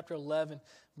Hebrews chapter 11,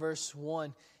 verse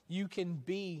 1. You can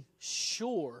be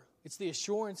sure. It's the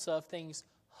assurance of things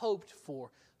hoped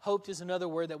for. Hoped is another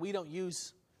word that we don't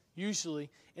use usually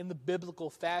in the biblical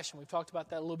fashion. We talked about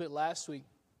that a little bit last week.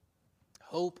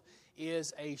 Hope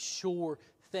is a sure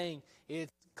thing.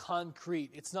 It's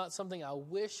concrete. It's not something I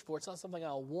wish for. It's not something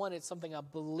I want. It's something I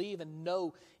believe and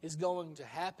know is going to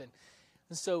happen.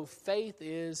 And so faith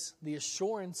is the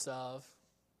assurance of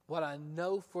what I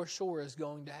know for sure is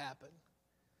going to happen.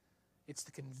 It's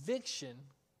the conviction,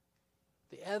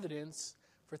 the evidence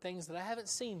for things that I haven't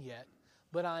seen yet,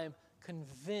 but I am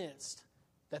convinced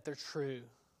that they're true.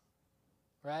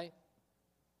 Right?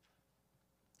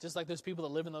 Just like those people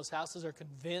that live in those houses are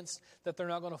convinced that they're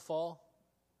not going to fall.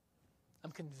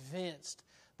 I'm convinced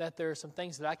that there are some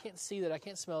things that I can't see, that I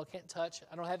can't smell, can't touch,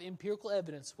 I don't have empirical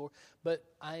evidence for, but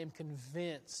I am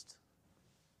convinced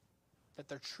that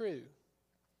they're true.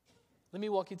 Let me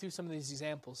walk you through some of these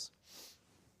examples.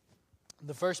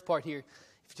 The first part here,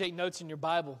 if you take notes in your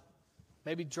Bible,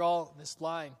 maybe draw this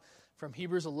line from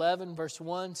Hebrews 11, verse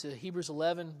 1 to Hebrews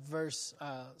 11, verse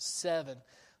 7.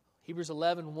 Hebrews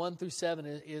 11, 1 through 7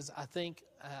 is, I think,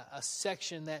 a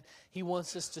section that he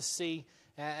wants us to see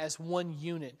as one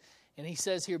unit. And he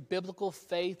says here, biblical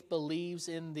faith believes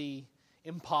in the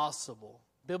impossible.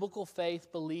 Biblical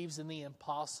faith believes in the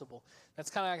impossible. That's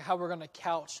kind of like how we're going to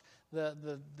couch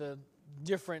the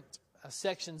different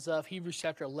sections of Hebrews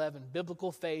chapter 11.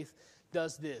 Biblical faith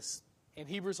does this. In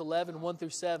Hebrews 11, 1 through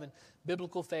 7,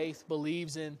 biblical faith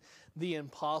believes in the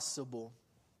impossible.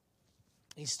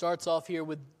 He starts off here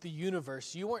with the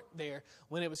universe. You weren't there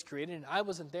when it was created, and I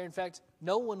wasn't there. In fact,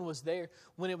 no one was there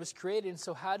when it was created. And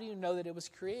so how do you know that it was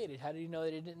created? How do you know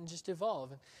that it didn't just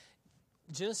evolve? And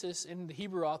Genesis, in the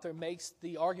Hebrew author, makes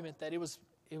the argument that it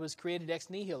was created ex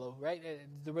nihilo, right?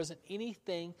 There wasn't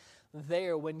anything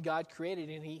there when God created,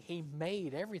 and He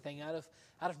made everything out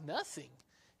of nothing.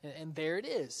 And there it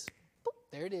is. Boop,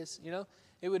 there it is. You know,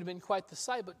 it would have been quite the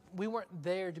sight, but we weren't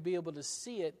there to be able to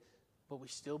see it. But we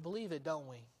still believe it, don't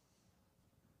we?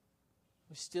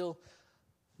 We still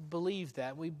believe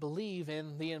that. We believe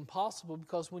in the impossible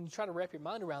because when you try to wrap your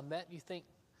mind around that, you think,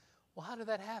 well, how did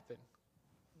that happen?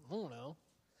 I don't know.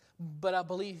 But I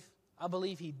believe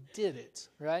He did it,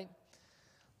 right?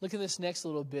 Look at this next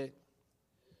little bit.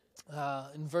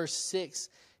 In verse 6,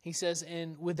 He says,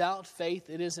 and without faith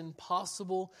it is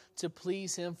impossible to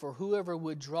please him, for whoever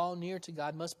would draw near to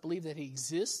God must believe that he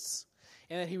exists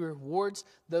and that he rewards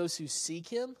those who seek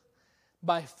him.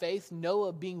 By faith,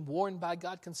 Noah, being warned by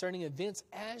God concerning events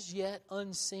as yet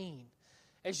unseen.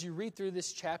 As you read through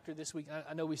this chapter this week,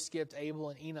 I know we skipped Abel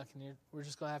and Enoch, and we're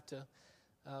just going to have to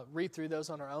read through those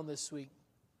on our own this week.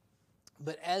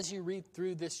 But as you read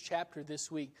through this chapter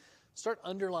this week, start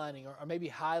underlining or maybe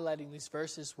highlighting these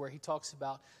verses where he talks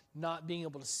about not being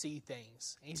able to see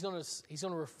things. And he's going to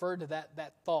refer to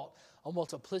that thought a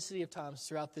multiplicity of times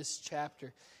throughout this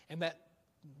chapter. And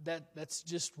that's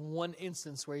just one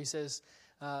instance where he says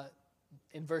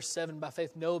in verse 7, by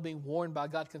faith Noah being warned by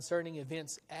God concerning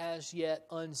events as yet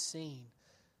unseen.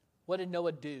 What did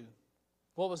Noah do?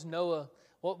 What was Noah?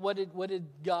 What did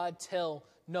God tell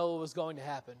Noah was going to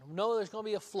happen? Noah, there's going to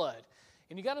be a flood.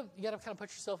 And you got to kind of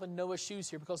put yourself in Noah's shoes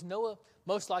here, because Noah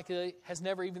most likely has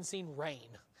never even seen rain.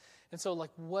 And so, like,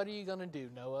 what are you going to do,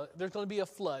 Noah? There's going to be a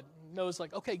flood. Noah's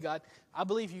like, okay, God, I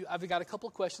believe you. I've got a couple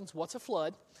of questions. What's a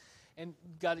flood? And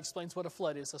God explains what a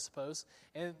flood is, I suppose.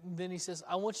 And then he says,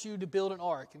 I want you to build an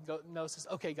ark. And Noah says,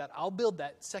 okay, God, I'll build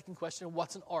that. Second question,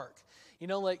 what's an ark? You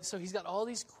know, like, so he's got all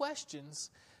these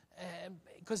questions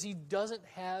because he doesn't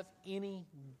have any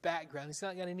background. He's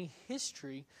not got any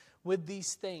history with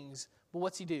these things. But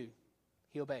what's he do?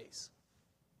 He obeys.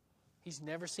 He's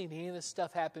never seen any of this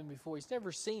stuff happen before. He's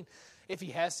never seen, if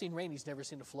he has seen rain, he's never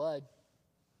seen a flood.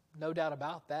 No doubt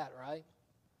about that, right?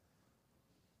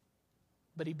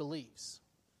 But he believes.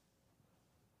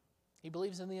 He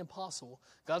believes in the impossible.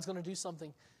 God's going to do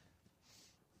something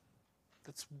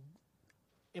that's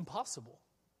impossible.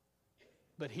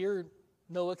 But here,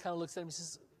 Noah kind of looks at him and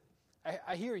says,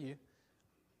 I hear you,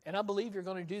 and I believe you're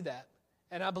going to do that,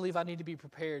 and I believe I need to be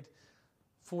prepared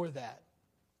for that.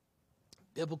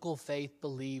 Biblical faith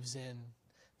believes in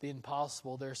the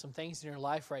impossible. There are some things in your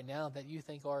life right now that you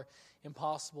think are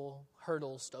impossible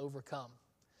hurdles to overcome.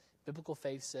 Biblical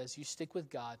faith says you stick with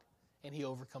God and he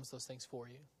overcomes those things for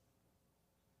you.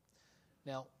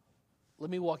 Now, let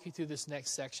me walk you through this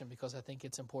next section because I think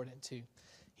it's important too.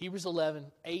 Hebrews 11,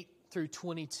 8 through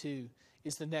 22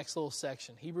 is the next little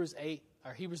section. Hebrews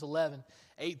 11,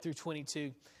 8 through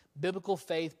 22. Biblical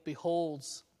faith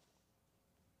beholds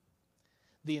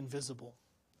the invisible.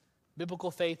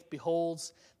 Biblical faith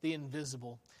beholds the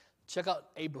invisible. Check out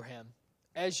Abraham.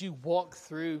 As you walk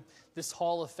through this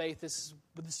hall of faith, this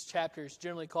chapter is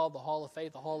generally called the Hall of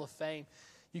Faith, the Hall of Fame.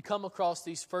 You come across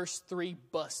these first three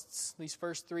busts, these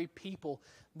first three people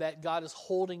that God is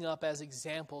holding up as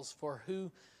examples for who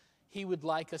he would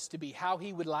like us to be, how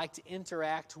he would like to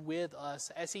interact with us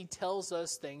as he tells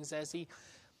us things, as he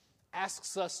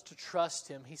asks us to trust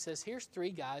him. He says, here's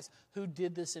three guys who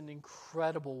did this in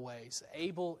incredible ways.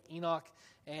 Abel, Enoch,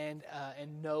 and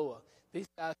Noah. These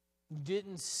guys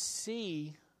didn't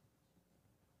see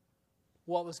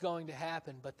what was going to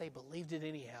happen, but they believed it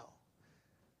anyhow.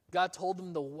 God told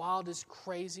them the wildest,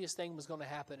 craziest thing was going to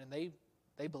happen, and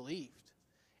they believed.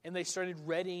 And they started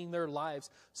readying their lives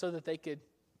so that they could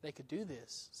do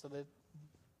this, so that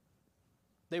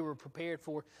they were prepared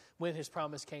for when his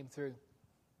promise came through.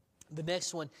 The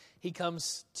next one he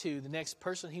comes to, the next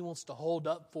person he wants to hold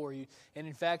up for you. And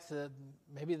in fact,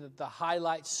 maybe the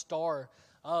highlight star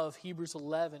of Hebrews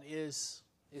 11 is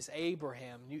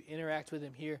Abraham. You interact with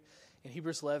him here in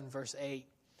Hebrews 11, verse 8.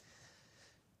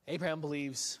 Abraham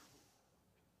believes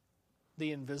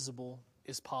the invisible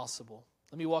is possible.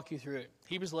 Let me walk you through it.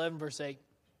 Hebrews 11, verse 8.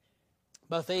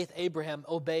 By faith, Abraham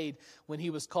obeyed when he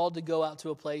was called to go out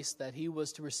to a place that he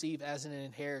was to receive as an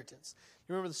inheritance.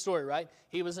 You remember the story, right?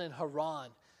 He was in Haran.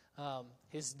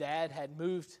 His dad had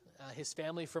moved his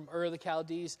family from Ur of the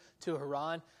Chaldees to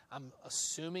Haran. I'm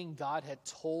assuming God had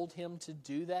told him to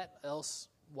do that, else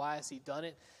why has he done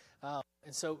it?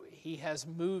 And so he has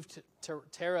moved,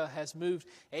 Terah has moved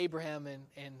Abraham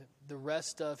and the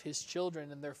rest of his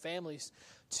children and their families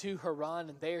to Haran,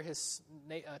 and there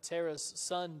Terah's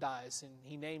son dies, and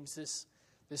he names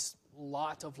this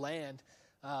lot of land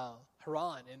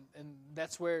Haran, and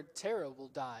that's where Terah will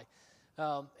die.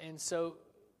 And so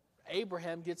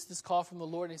Abraham gets this call from the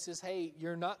Lord, and he says, hey,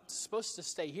 you're not supposed to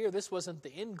stay here. This wasn't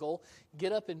the end goal.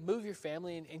 Get up and move your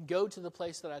family and go to the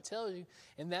place that I tell you,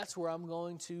 and that's where I'm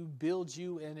going to build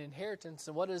you an inheritance.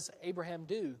 And what does Abraham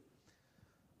do?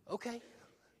 Okay.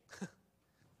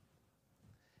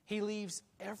 He leaves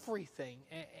everything.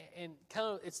 And kind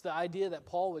of it's the idea that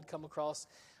Paul would come across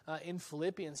in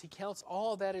Philippians. He counts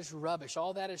all that as rubbish,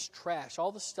 all that as trash,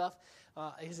 all the stuff,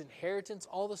 his inheritance,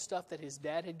 all the stuff that his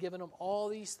dad had given him, all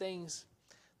these things,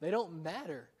 they don't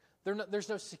matter. There's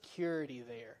no security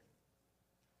there.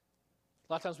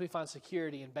 A lot of times we find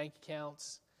security in bank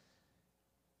accounts,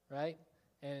 right?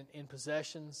 And in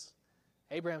possessions.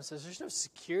 Abraham says, there's no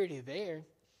security there.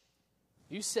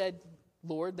 You said,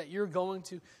 Lord, that you're going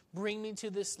to bring me to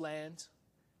this land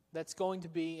that's going to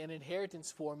be an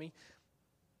inheritance for me.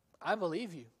 I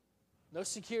believe you. No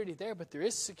security there, but there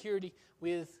is security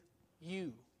with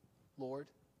you, Lord.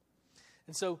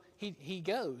 And so he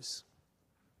goes.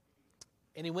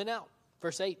 And he went out.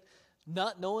 Verse 8,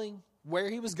 not knowing where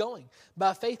he was going.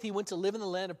 By faith he went to live in the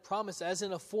land of promise, as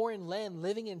in a foreign land,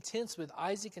 living in tents with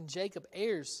Isaac and Jacob,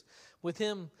 heirs with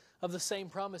him of the same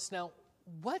promise. Now,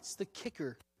 what's the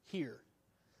kicker here?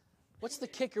 What's the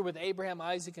kicker with Abraham,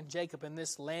 Isaac, and Jacob in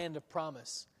this land of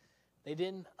promise? They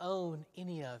didn't own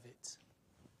any of it.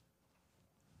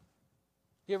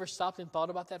 You ever stopped and thought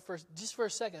about that just for a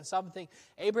second? Stop and think.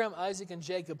 Abraham, Isaac, and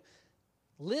Jacob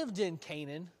lived in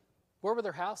Canaan. Where were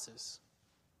their houses?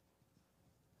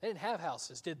 They didn't have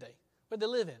houses, did they? What did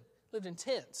they live in? Lived in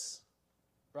tents,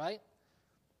 right?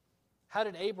 How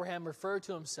did Abraham refer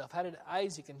to himself? How did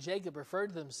Isaac and Jacob refer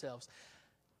to themselves?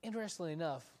 Interestingly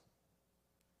enough,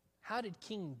 how did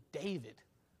King David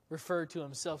refer to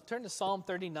himself? Turn to Psalm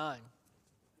 39.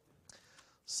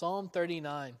 Psalm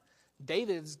 39.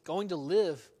 David's going to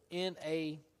live in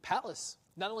a palace.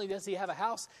 Not only does he have a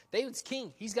house, David's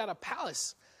king. He's got a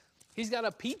palace. He's got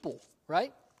a people,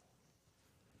 right?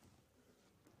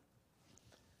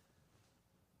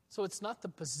 So it's not the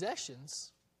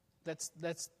possessions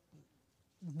that's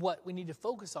what we need to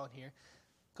focus on here,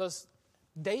 because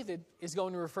David is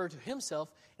going to refer to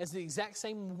himself as the exact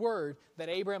same word that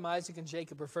Abraham, Isaac, and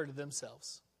Jacob refer to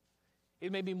themselves.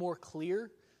 It may be more clear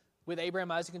with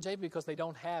Abraham, Isaac, and Jacob because they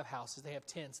don't have houses. They have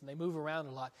tents and they move around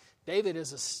a lot. David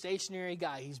is a stationary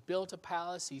guy. He's built a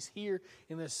palace. He's here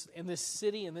in this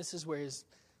city, and this is where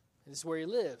he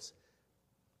lives.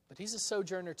 But he's a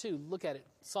sojourner too. Look at it.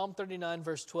 Psalm 39,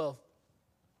 verse 12.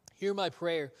 Hear my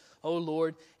prayer, O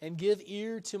Lord, and give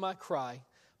ear to my cry.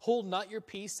 Hold not your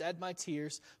peace at my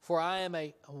tears, for I am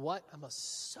a what? I'm a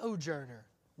sojourner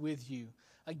with you,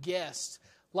 a guest.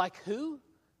 Like who?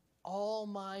 All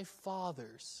my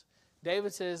fathers.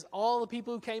 David says, all the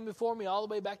people who came before me, all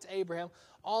the way back to Abraham,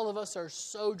 all of us are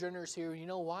sojourners here. You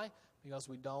know why? Because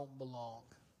we don't belong.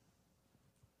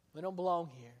 We don't belong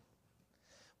here.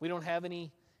 We don't have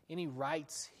any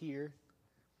rights here.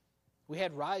 We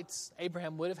had rights.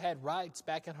 Abraham would have had rights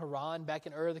back in Haran, back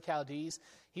in Ur of the Chaldees.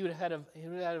 He would have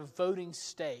had a voting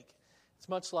stake. It's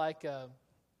much like a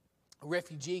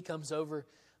refugee comes over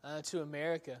to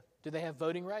America. Do they have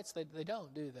voting rights? They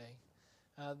don't, do they?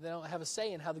 They don't have a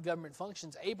say in how the government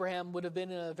functions. Abraham would have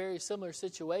been in a very similar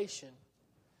situation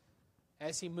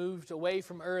as he moved away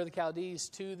from Ur of the Chaldees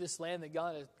to this land that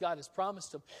God has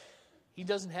promised him. He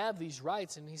doesn't have these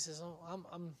rights, and he says, "Oh,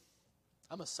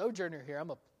 I'm a sojourner here.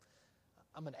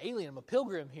 I'm an alien. I'm a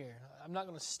pilgrim here. I'm not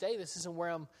going to stay. This isn't where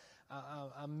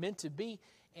I'm meant to be."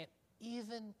 And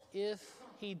even if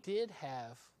he did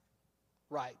have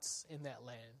rights in that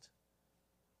land,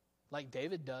 like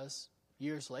David does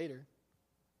years later,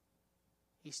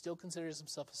 he still considers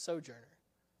himself a sojourner.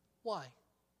 Why?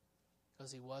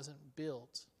 Because he wasn't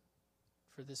built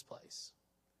for this place.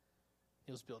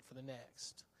 He was built for the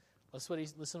next.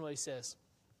 Listen to what he says.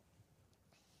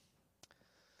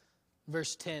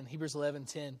 Verse 10, Hebrews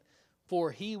 11:10.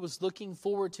 For he was looking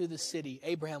forward to the city,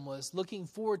 Abraham was looking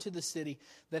forward to the city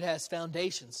that has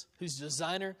foundations, whose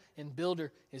designer and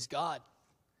builder is God.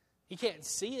 He can't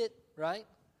see it, right?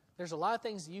 There's a lot of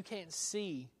things that you can't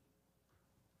see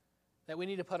that we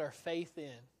need to put our faith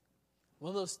in. One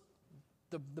of those,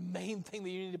 the main thing that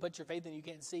you need to put your faith in you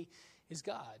can't see is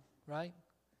God, right?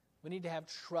 We need to have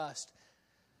trust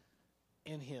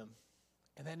in Him.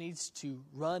 And that needs to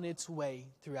run its way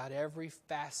throughout every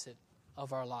facet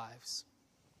of our lives.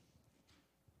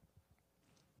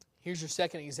 Here's your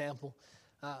second example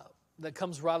that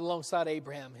comes right alongside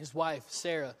Abraham, his wife,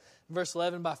 Sarah. In verse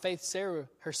 11, by faith, Sarah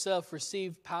herself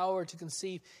received power to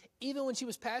conceive even when she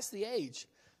was past the age,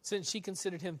 since she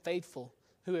considered him faithful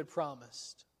who had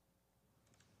promised.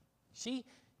 She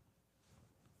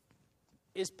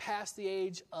is past the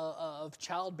age of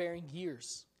childbearing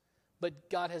years.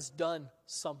 But God has done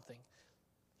something.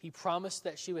 He promised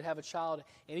that she would have a child.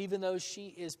 And even though she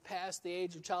is past the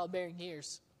age of childbearing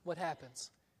years, what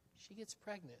happens? She gets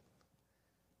pregnant.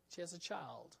 She has a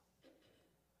child.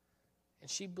 And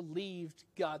she believed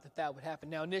God that would happen.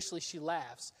 Now, initially she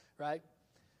laughs, right?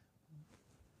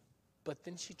 But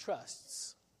then she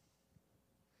trusts.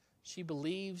 She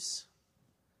believes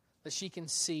that she can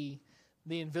see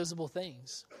the invisible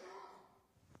things.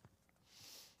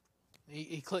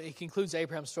 He concludes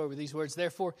Abraham's story with these words.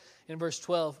 Therefore, in verse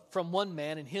 12, from one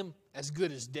man, and him as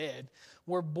good as dead,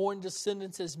 were born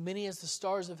descendants as many as the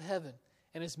stars of heaven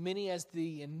and as many as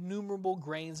the innumerable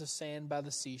grains of sand by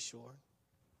the seashore.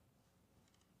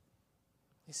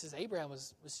 He says Abraham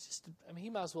was just, he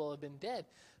might as well have been dead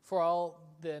for all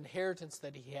the inheritance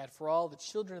that he had, for all the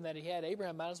children that he had.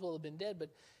 Abraham might as well have been dead, but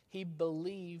he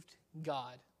believed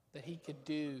God that he could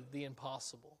do the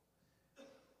impossible.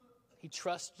 He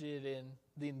trusted in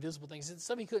the invisible things. It's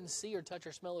something he couldn't see or touch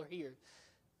or smell or hear.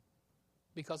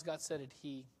 Because God said it,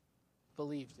 he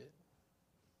believed it.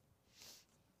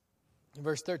 In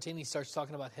verse 13, he starts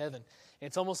talking about heaven. And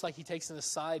it's almost like he takes an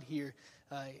aside here.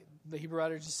 The Hebrew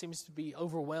writer just seems to be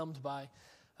overwhelmed by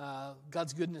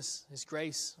God's goodness, His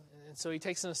grace. And so he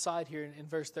takes an aside here in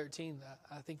verse 13 that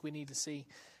I think we need to see.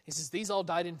 He says, these all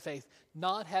died in faith,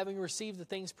 not having received the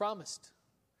things promised.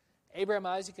 Abraham,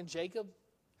 Isaac, and Jacob,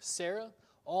 Sarah,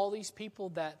 all these people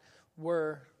that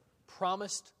were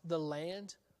promised the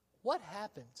land, what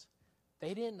happened?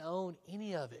 They didn't own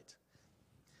any of it.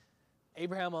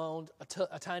 Abraham owned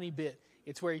a tiny bit.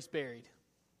 It's where he's buried.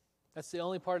 That's the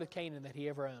only part of Canaan that he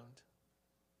ever owned.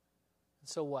 And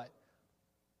so what?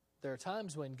 There are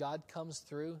times when God comes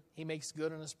through, He makes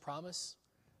good on His promise,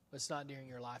 but it's not during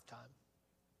your lifetime.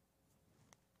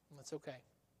 And that's okay.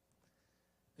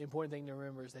 The important thing to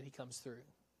remember is that He comes through.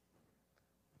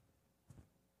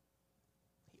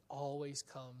 He always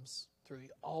comes through. He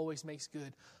always makes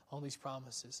good on these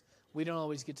promises. We don't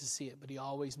always get to see it, but He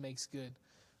always makes good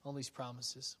on these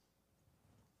promises.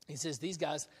 He says these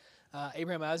guys,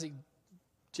 Abraham, Isaac,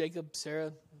 Jacob,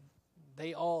 Sarah,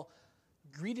 they all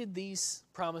greeted these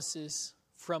promises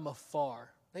from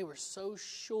afar. They were so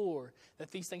sure that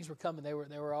these things were coming. They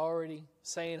were already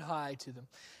saying hi to them.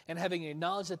 And having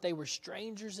acknowledged that they were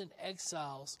strangers and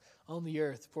exiles on the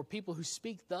earth. For people who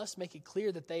speak thus make it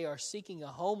clear that they are seeking a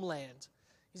homeland.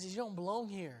 He says, you don't belong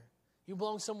here. You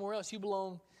belong somewhere else. You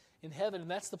belong in heaven,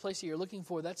 and that's the place that you're looking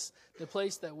for. That's the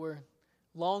place that we're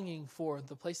longing for,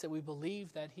 the place that we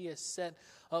believe that He has set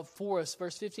up for us.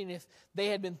 Verse 15, if they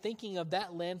had been thinking of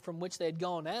that land from which they had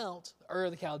gone out, Ur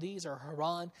of the Chaldees or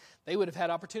Haran, they would have had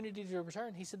opportunity to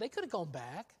return. He said, they could have gone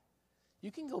back. You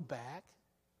can go back.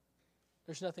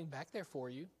 There's nothing back there for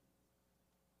you.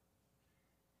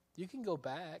 You can go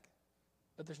back,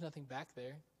 but there's nothing back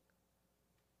there.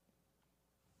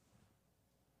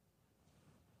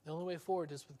 The only way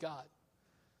forward is with God.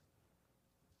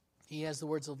 He has the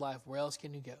words of life. Where else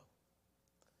can you go?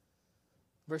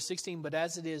 Verse 16, but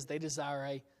as it is, they desire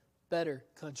a better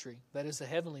country. That is the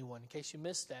heavenly one. In case you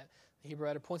missed that, the Hebrew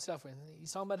writer points it out for you.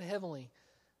 He's talking about heavenly.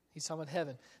 He's talking about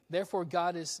heaven. Therefore,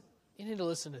 God is, you need to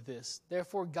listen to this.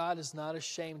 Therefore, God is not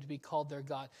ashamed to be called their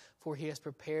God, for He has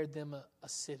prepared them a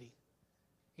city.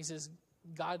 He says,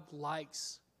 God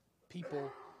likes people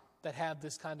that have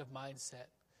this kind of mindset,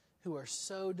 who are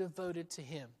so devoted to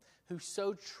Him, who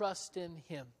so trust in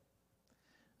Him,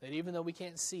 that even though we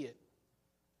can't see it,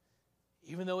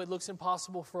 even though it looks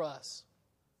impossible for us,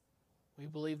 we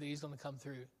believe that He's going to come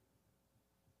through.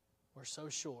 We're so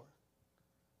sure.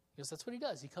 Because that's what He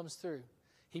does. He comes through.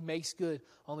 He makes good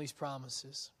on these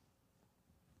promises.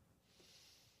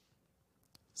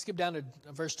 Skip down to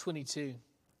verse 22.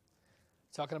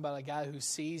 Talking about a guy who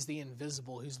sees the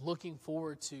invisible, who's looking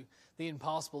forward to the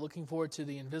impossible, looking forward to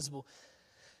the invisible.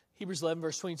 Hebrews 11,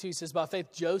 verse 22 says, by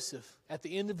faith Joseph, at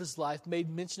the end of his life, made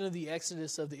mention of the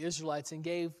exodus of the Israelites and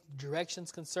gave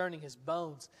directions concerning his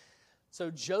bones. So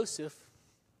Joseph,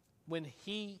 when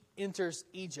he enters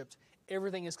Egypt,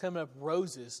 everything is coming up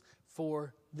roses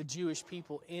for the Jewish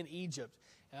people in Egypt.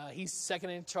 He's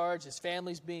second in charge. His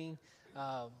family's being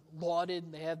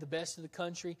lauded. They have the best of the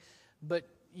country. But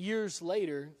years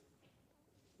later,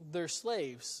 they're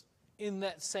slaves in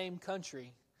that same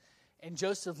country. And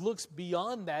Joseph looks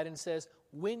beyond that and says,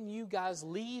 when you guys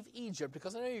leave Egypt,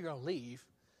 because I know you're going to leave,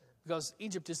 because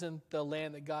Egypt isn't the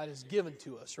land that God has given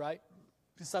to us, right?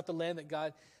 It's not the land that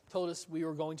God told us we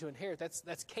were going to inherit.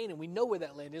 That's Canaan. We know where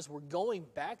that land is. We're going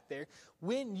back there.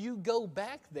 When you go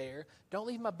back there, don't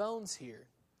leave my bones here.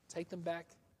 Take them back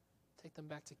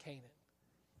to Canaan.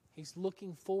 He's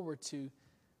looking forward to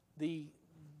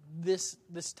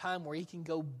this time where he can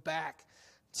go back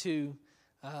to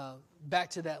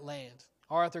that land.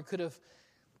 Arthur could have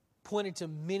pointed to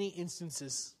many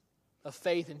instances of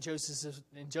faith in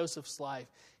Joseph's life.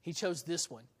 He chose this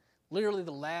one, literally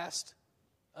the last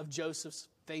of Joseph's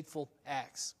faithful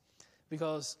acts,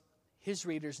 because his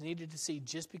readers needed to see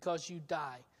just because you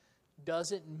die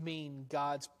doesn't mean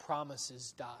God's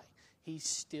promises die. He's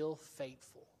still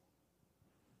faithful,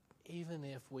 even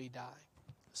if we die,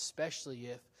 especially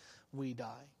if we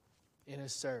die in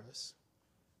His service.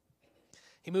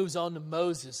 He moves on to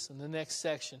Moses in the next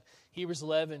section. Hebrews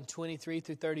 11, 23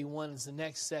 through 31 is the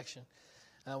next section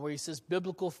where he says,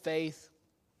 biblical faith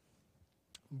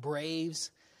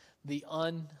braves the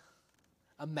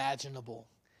unimaginable.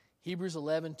 Hebrews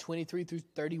 11, 23 through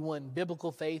 31.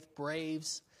 Biblical faith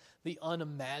braves the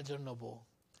unimaginable.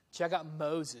 Check out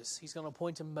Moses. He's going to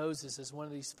point to Moses as one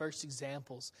of these first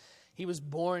examples. He was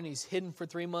born, he's hidden for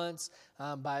 3 months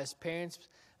by his parents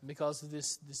because of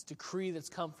this decree that's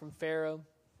come from Pharaoh.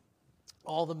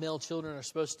 All the male children are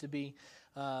supposed to be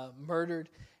murdered.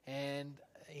 And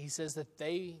he says that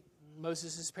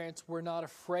Moses' parents were not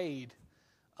afraid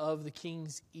of the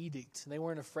king's edict. They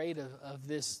weren't afraid of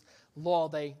this law.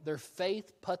 Their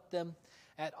faith put them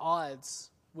at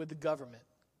odds with the government.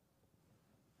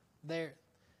 They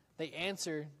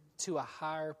answered to a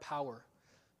higher power.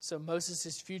 So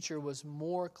Moses' future was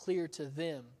more clear to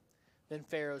them than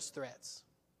Pharaoh's threats.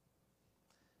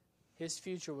 His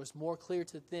future was more clear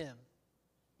to them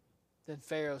than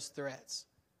Pharaoh's threats.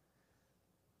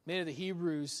 Many of the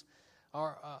Hebrews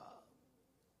are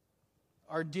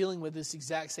dealing with this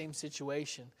exact same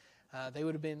situation. They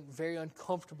would have been very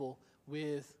uncomfortable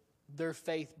with their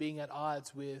faith being at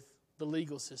odds with the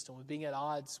legal system, with being at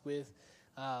odds with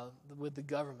the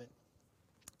government,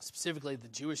 specifically the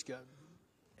Jewish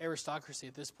aristocracy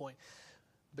at this point.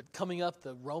 But coming up,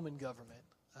 the Roman government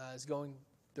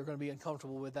they're going to be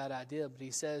uncomfortable with that idea. But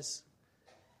he says,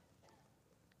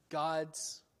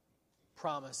 God's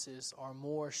promises are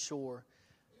more sure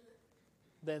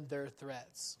than their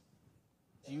threats.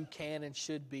 You can and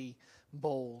should be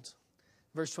bold.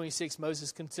 Verse 26,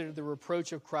 Moses considered the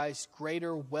reproach of Christ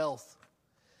greater wealth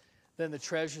than the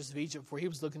treasures of Egypt, for he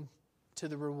was looking to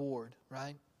the reward,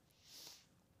 right?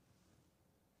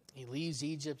 He leaves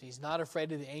Egypt. He's not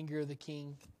afraid of the anger of the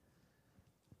king,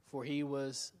 for he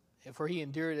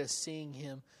endured as seeing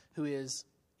him who is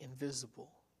invisible.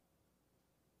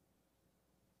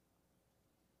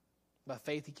 By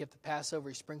faith he kept the Passover.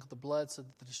 He sprinkled the blood so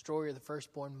that the destroyer of the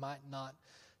firstborn might not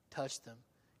touch them.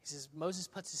 He says Moses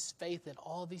puts his faith in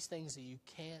all these things that you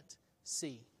can't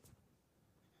see.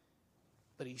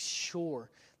 But he's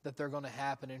sure that they're going to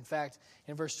happen. In fact,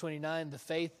 in verse 29,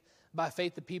 by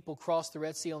faith the people crossed the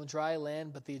Red Sea on the dry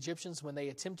land, but the Egyptians, when they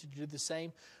attempted to do the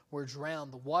same, were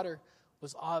drowned. The water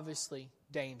was obviously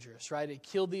dangerous, right? It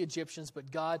killed the Egyptians,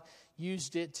 but God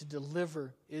used it to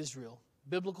deliver Israel.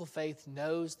 Biblical faith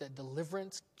knows that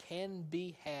deliverance can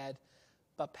be had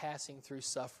by passing through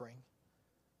suffering,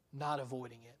 not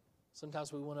avoiding it.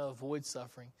 Sometimes we want to avoid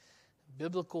suffering.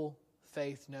 Biblical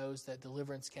faith knows that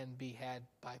deliverance can be had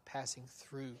by passing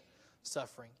through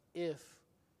suffering if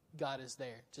God is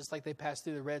there. Just like they passed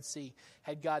through the Red Sea.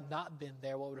 Had God not been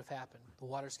there, what would have happened? The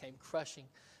waters came crushing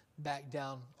back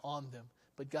down on them.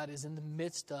 But God is in the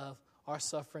midst of our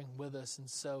suffering with us, and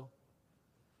so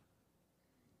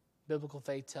biblical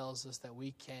faith tells us that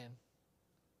we can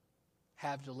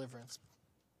have deliverance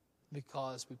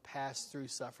because we pass through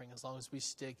suffering as long as we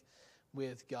stick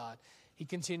with God. He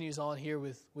continues on here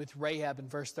with Rahab in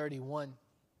verse 31.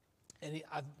 And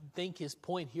I think his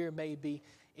point here may be,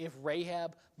 if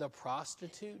Rahab, the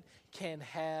prostitute, can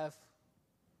have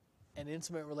an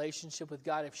intimate relationship with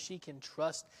God, if she can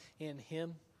trust in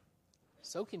him,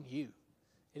 so can you.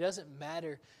 It doesn't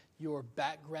matter your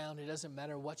background. It doesn't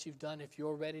matter what you've done. If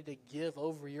you're ready to give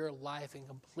over your life and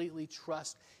completely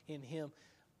trust in him,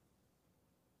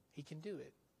 he can do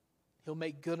it. He'll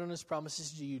make good on his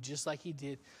promises to you, just like he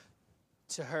did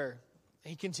to her.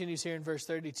 He continues here in verse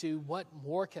 32, what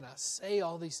more can I say?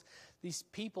 All these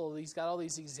people, he's got all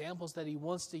these examples that he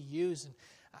wants to use. And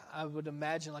I would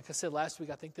imagine, like I said last week,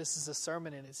 I think this is a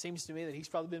sermon, and it seems to me that he's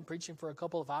probably been preaching for a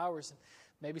couple of hours, and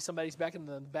maybe somebody's back in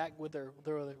the back with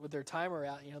their timer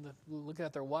out, looking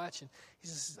at their watch, and he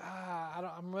says,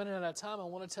 I'm running out of time. I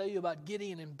want to tell you about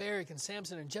Gideon and Barak and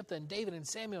Samson and Jephthah and David and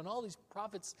Samuel and all these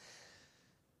prophets.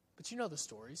 But you know the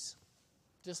stories,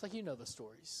 just like you know the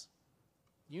stories.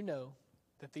 You know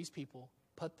that these people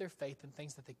put their faith in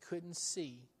things that they couldn't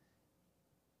see,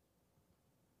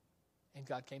 and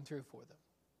God came through for them.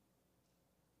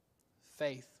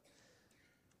 Faith,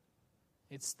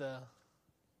 it's the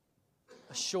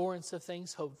assurance of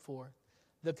things hoped for,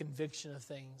 the conviction of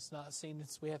things not seen.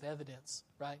 We have evidence,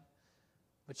 right?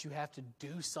 But you have to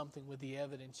do something with the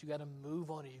evidence. You got to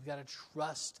move on it. You've got to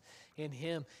trust in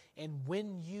him. And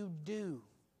when you do,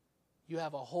 you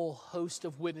have a whole host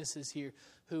of witnesses here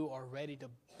who are ready to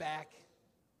back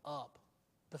up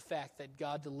the fact that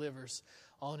God delivers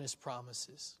on his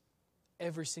promises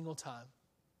every single time.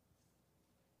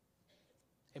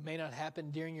 It may not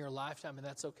happen during your lifetime, and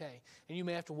that's okay. And you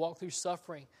may have to walk through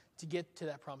suffering to get to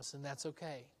that promise, and that's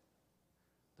okay.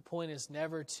 The point is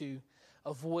never to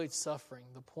avoid suffering.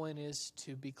 The point is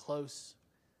to be close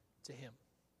to him.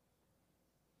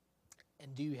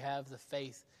 And do you have the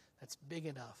faith that's big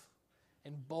enough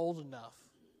and bold enough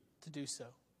to do so.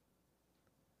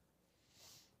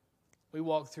 We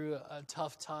walk through a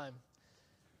tough time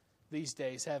these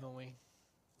days, haven't we?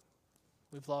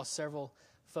 We've lost several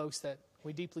folks that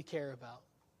we deeply care about.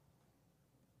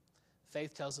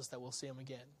 Faith tells us that we'll see them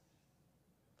again.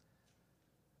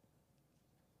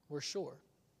 We're sure,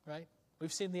 right?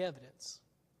 We've seen the evidence.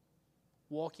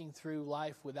 Walking through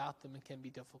life without them can be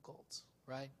difficult,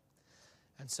 right?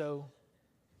 And so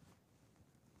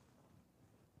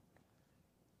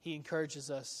he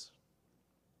encourages us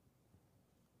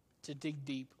to dig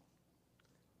deep,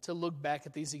 to look back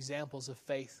at these examples of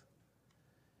faith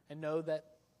and know that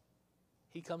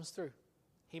he comes through.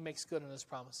 He makes good on his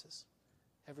promises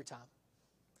every time.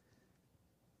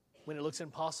 When it looks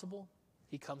impossible,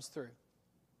 he comes through.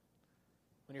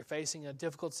 When you're facing a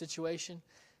difficult situation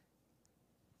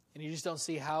and you just don't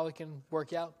see how it can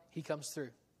work out, he comes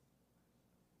through.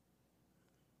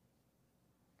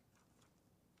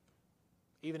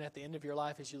 Even at the end of your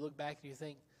life, as you look back and you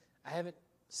think, I haven't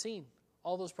seen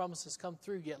all those promises come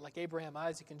through yet, like Abraham,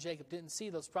 Isaac, and Jacob didn't see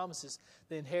those promises,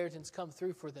 the inheritance come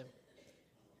through for them.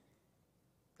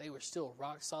 They were still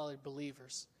rock-solid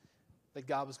believers that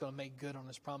God was going to make good on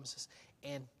his promises.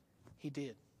 And he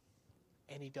did.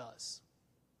 And he does.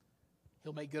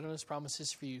 He'll make good on his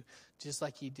promises for you, just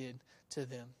like he did to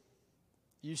them.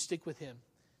 You stick with him.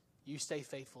 You stay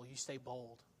faithful. You stay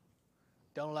bold.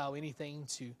 Don't allow anything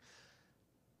to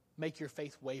make your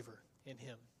faith waver in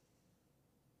him.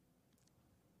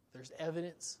 There's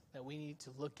evidence that we need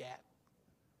to look at,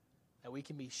 that we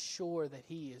can be sure that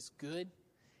he is good,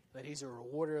 that he's a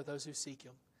rewarder of those who seek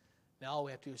him. Now all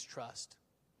we have to do is trust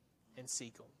and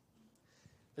seek him.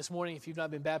 This morning, if you've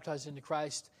not been baptized into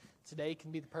Christ, today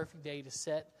can be the perfect day to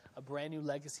set a brand new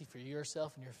legacy for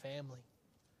yourself and your family,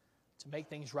 to make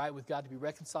things right with God, to be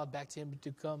reconciled back to him,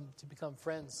 to become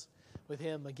friends with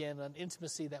him again. An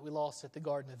intimacy that we lost at the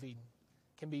Garden of Eden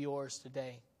can be yours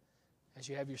today as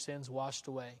you have your sins washed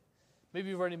away. Maybe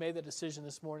you've already made that decision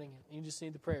this morning and you just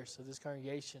need the prayers of this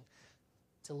congregation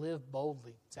to live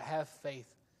boldly, to have faith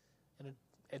in an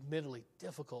admittedly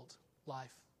difficult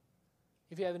life.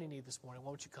 If you have any need this morning,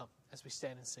 why don't you come as we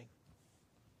stand and sing?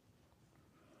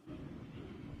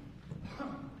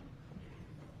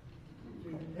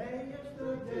 Today is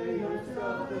the day of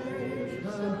salvation,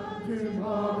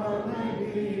 tomorrow may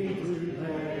be too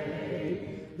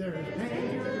late. There is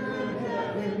danger in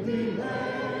heaven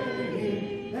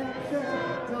delaying,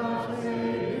 except God's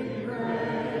saving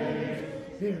grace.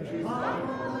 His life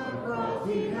on the cross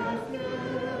he has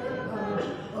given,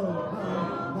 oh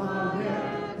come while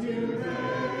yet you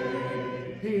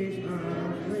may. He's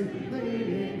earnestly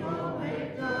pleading, oh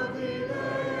make no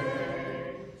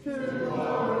delay.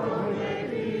 Tomorrow may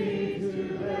be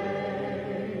too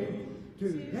late.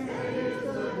 Today is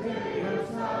the day of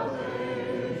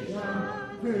salvation,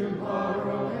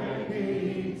 tomorrow may be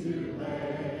too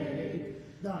late.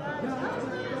 The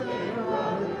judgment of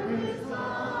God is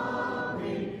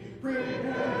coming,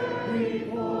 prepare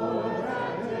before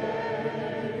that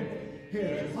day.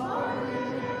 His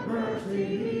pardon and mercy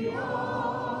he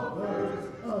offers,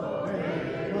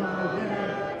 obey while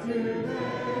yet today.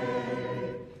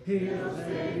 He'll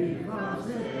save you from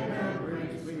sin and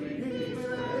bring sweet peace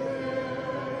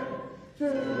within.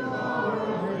 Tomorrow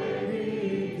may be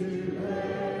too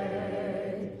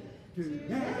late.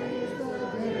 Today is the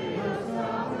day of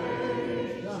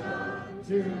salvation,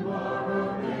 tomorrow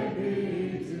may be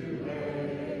too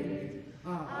late.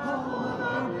 Our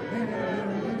home of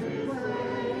heaven is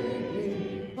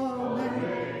waiting, oh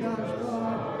make us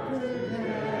Lord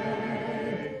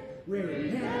today.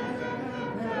 Repent and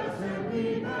confess and be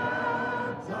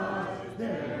baptized,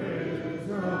 there is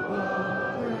no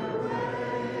other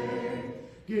way.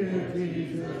 Give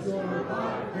Jesus your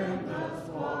life and let's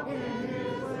walk in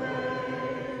his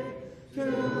way.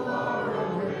 Tomorrow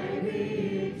may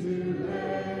be too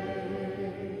late.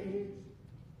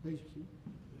 Please proceed.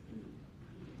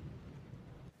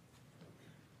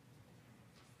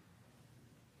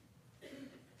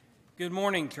 Good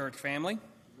morning, church family.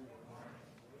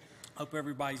 Hope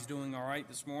everybody's doing all right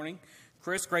this morning.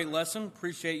 Chris, great lesson.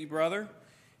 Appreciate you, brother,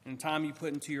 and the time you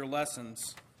put into your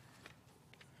lessons.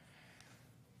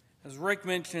 As Rick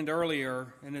mentioned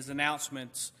earlier in his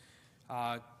announcements,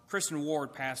 Kristen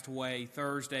Ward passed away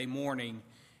Thursday morning,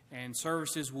 and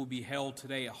services will be held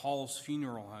today at Hall's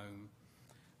Funeral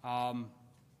Home.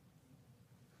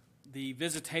 The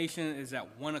visitation is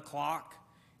at 1 o'clock,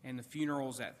 and the funeral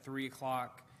is at 3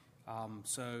 o'clock.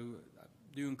 So I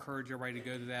do encourage everybody to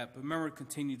go to that. But remember to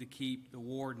continue to keep the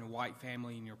Ward and the White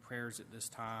family in your prayers at this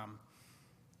time.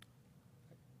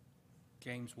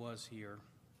 James was here.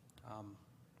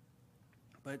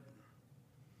 But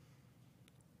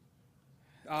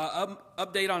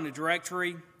Update on the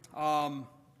directory.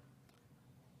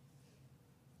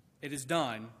 It is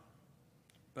done,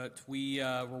 but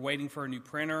we're waiting for a new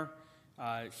printer.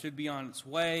 It should be on its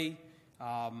way.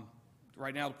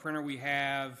 Right now, the printer we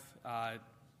have,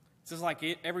 it's just like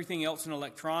everything else in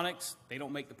electronics. They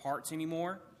don't make the parts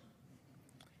anymore.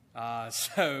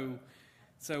 So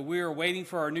we are waiting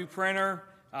for our new printer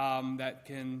that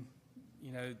can,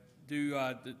 do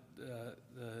the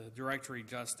directory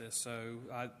justice. So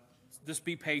just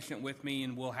be patient with me,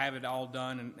 and we'll have it all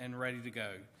done and ready to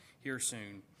go here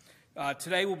soon.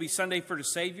 Today will be Sunday for the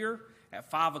Savior at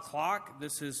 5 o'clock.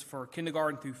 This is for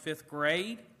kindergarten through 5th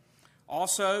grade.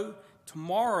 Also,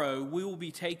 tomorrow we will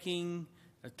be taking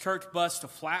a church bus to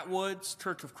Flatwoods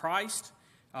Church of Christ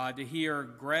to hear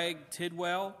Greg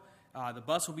Tidwell. The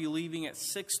bus will be leaving at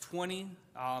 6:20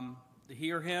 to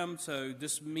hear him, so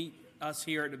just meet us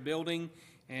here at the building,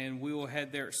 and we will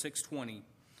head there at 6:20.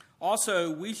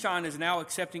 Also, We Shine is now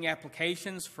accepting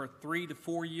applications for 3 to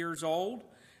 4 years old.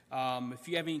 If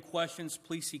you have any questions,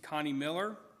 please see Connie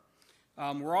Miller.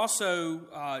 We're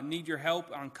also need your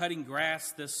help on cutting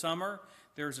grass this summer.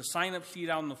 There's a sign-up sheet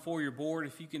out on the foyer board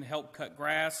if you can help cut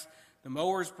grass. The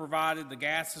mower is provided. The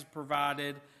gas is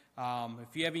provided.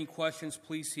 If you have any questions,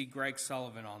 please see Greg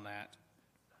Sullivan on that.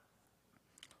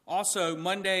 Also,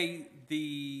 Monday,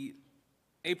 the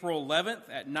April 11th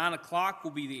at 9 o'clock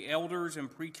will be the Elders and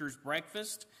Preachers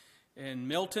Breakfast in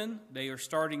Milton. They are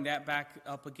starting that back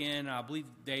up again. I believe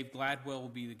Dave Gladwell will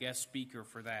be the guest speaker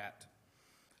for that.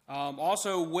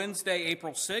 Also, Wednesday,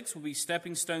 April 6th will be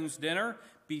Stepping Stones Dinner.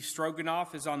 Beef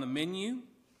stroganoff is on the menu.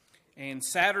 And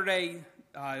Saturday,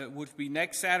 which will be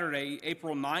next Saturday,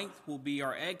 April 9th, will be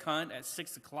our egg hunt at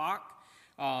 6 o'clock.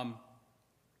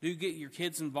 Do get your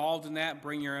kids involved in that.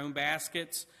 Bring your own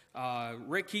baskets.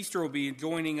 Rick Keister will be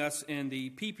joining us in the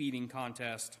peep eating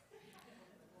contest.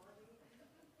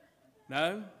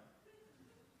 No?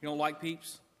 You don't like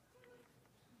peeps?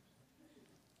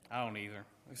 I don't either.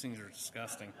 Those things are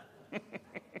disgusting.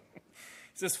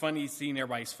 It's just funny seeing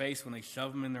everybody's face when they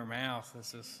shove them in their mouth.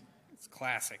 It's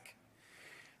classic.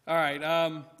 All right.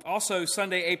 Also,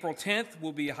 Sunday, April 10th,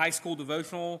 will be a high school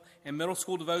devotional and middle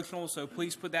school devotional, so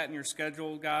please put that in your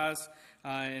schedule, guys.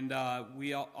 And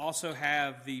we also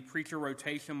have the preacher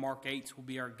rotation. Mark Yates will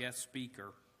be our guest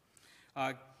speaker.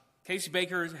 Casey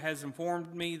Baker has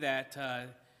informed me that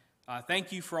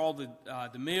thank you for all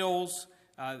the meals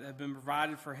that have been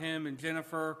provided for him and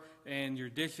Jennifer, and your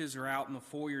dishes are out on the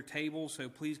foyer table, so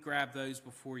please grab those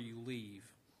before you leave.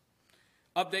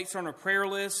 Updates on our prayer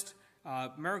list.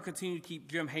 Remember, continue to keep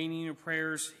Jim Haney in your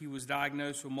prayers. He was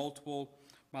diagnosed with multiple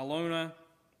myeloma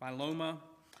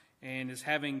and is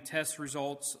having test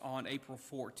results on April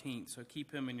 14th, so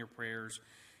keep him in your prayers.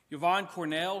 Yvonne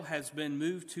Cornell has been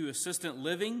moved to assistant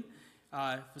living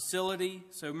facility,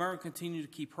 so remember, continue to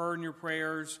keep her in your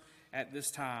prayers at this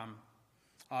time.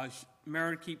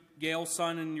 Remember to keep Gail's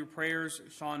son in your prayers,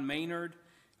 Sean Maynard.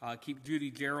 Keep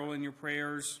Judy Gerald in your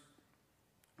prayers.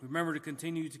 Remember to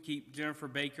continue to keep Jennifer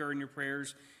Baker in your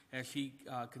prayers as she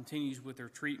continues with her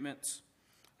treatments.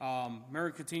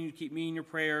 Remember to continue to keep me in your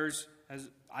prayers, as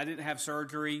I didn't have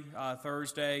surgery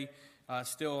Thursday.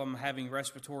 Still, I'm having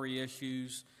respiratory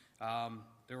issues.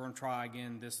 They're going to try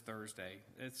again this Thursday.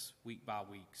 It's week by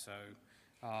week, so...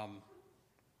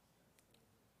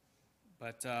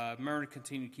 But remember to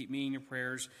continue to keep me in your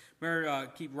prayers. Remember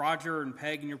to keep Roger and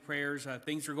Peg in your prayers.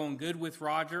 Things are going good with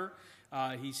Roger.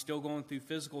 He's still going through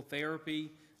physical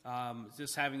therapy,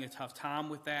 just having a tough time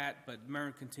with that. But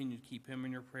remember to continue to keep him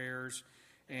in your prayers.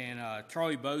 And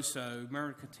Charlie Boso,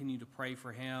 remember to continue to pray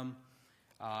for him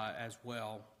as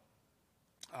well.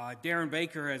 Darren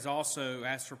Baker has also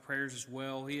asked for prayers as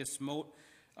well. He has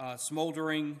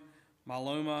smoldering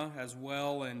myeloma as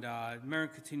well, and remember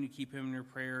to continue to keep him in your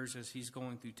prayers as he's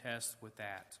going through tests with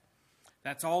that.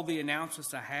 That's all the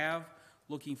announcements I have.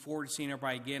 Looking forward to seeing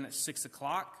everybody again at 6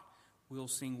 o'clock. We'll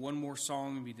sing one more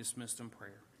song and be dismissed in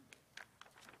prayer.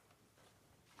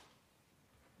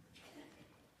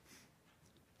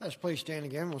 Let's please stand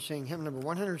again. We'll sing hymn number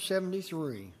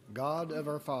 173, God of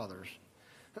Our Fathers.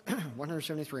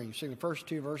 173. You sing the first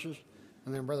two verses,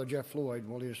 and then Brother Jeff Floyd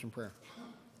will lead us in prayer.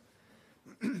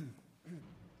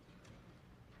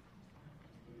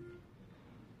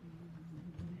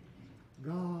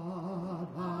 God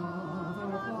of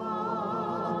our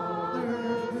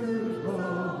fathers, whose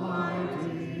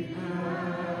almighty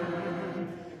hand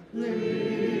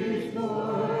leads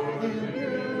forth in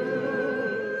beauty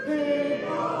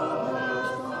of the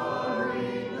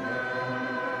starry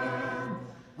land,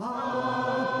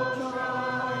 outshining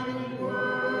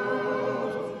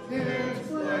worlds in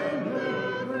splendor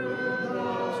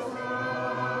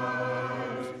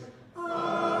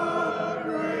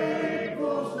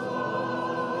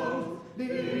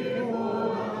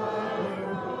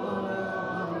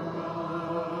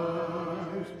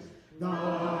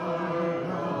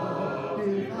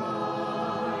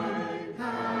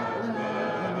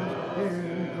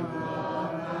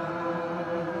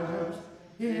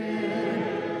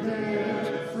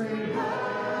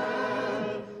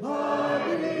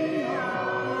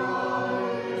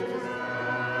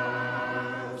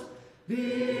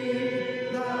Be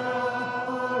thou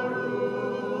our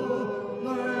ruler,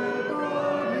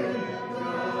 guardian,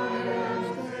 guide and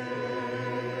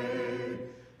stay.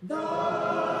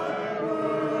 Thy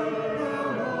word thou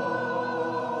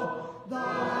law, thy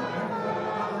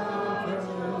path thou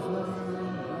chosen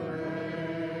way.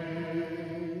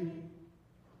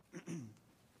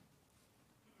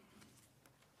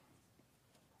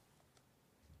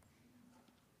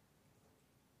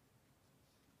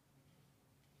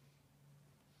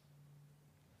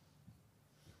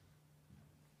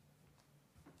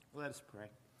 Let us pray.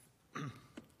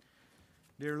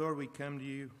 Dear Lord, we come to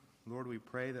you. Lord, we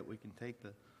pray that we can take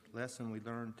the lesson we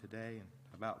learned today and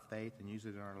about faith and use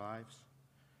it in our lives.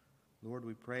 Lord,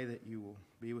 we pray that you will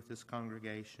be with this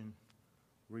congregation.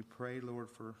 We pray, Lord,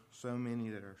 for so many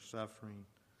that are suffering,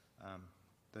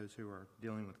 those who are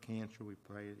dealing with cancer. We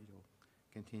pray that you'll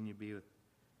continue to be with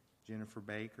Jennifer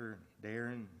Baker, and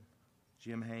Darren, and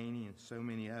Jim Haney, and so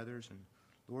many others. And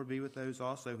Lord, be with those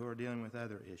also who are dealing with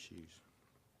other issues.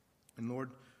 And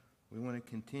Lord, we want to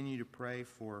continue to pray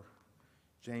for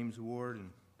James Ward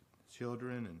and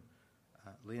children and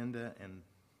Linda and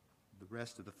the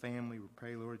rest of the family. We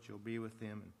pray, Lord, that you'll be with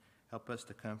them and help us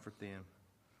to comfort them.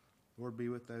 Lord, be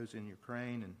with those in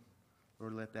Ukraine, and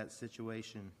Lord, let that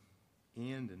situation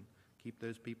end and keep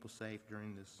those people safe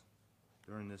during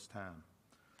this time.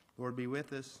 Lord, be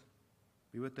with us.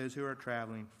 Be with those who are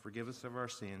traveling. Forgive us of our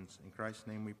sins. In Christ's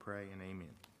name we pray, and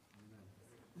amen.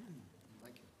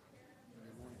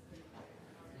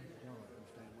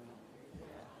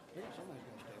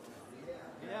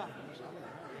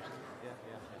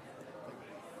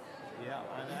 Yeah,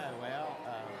 I know. Well,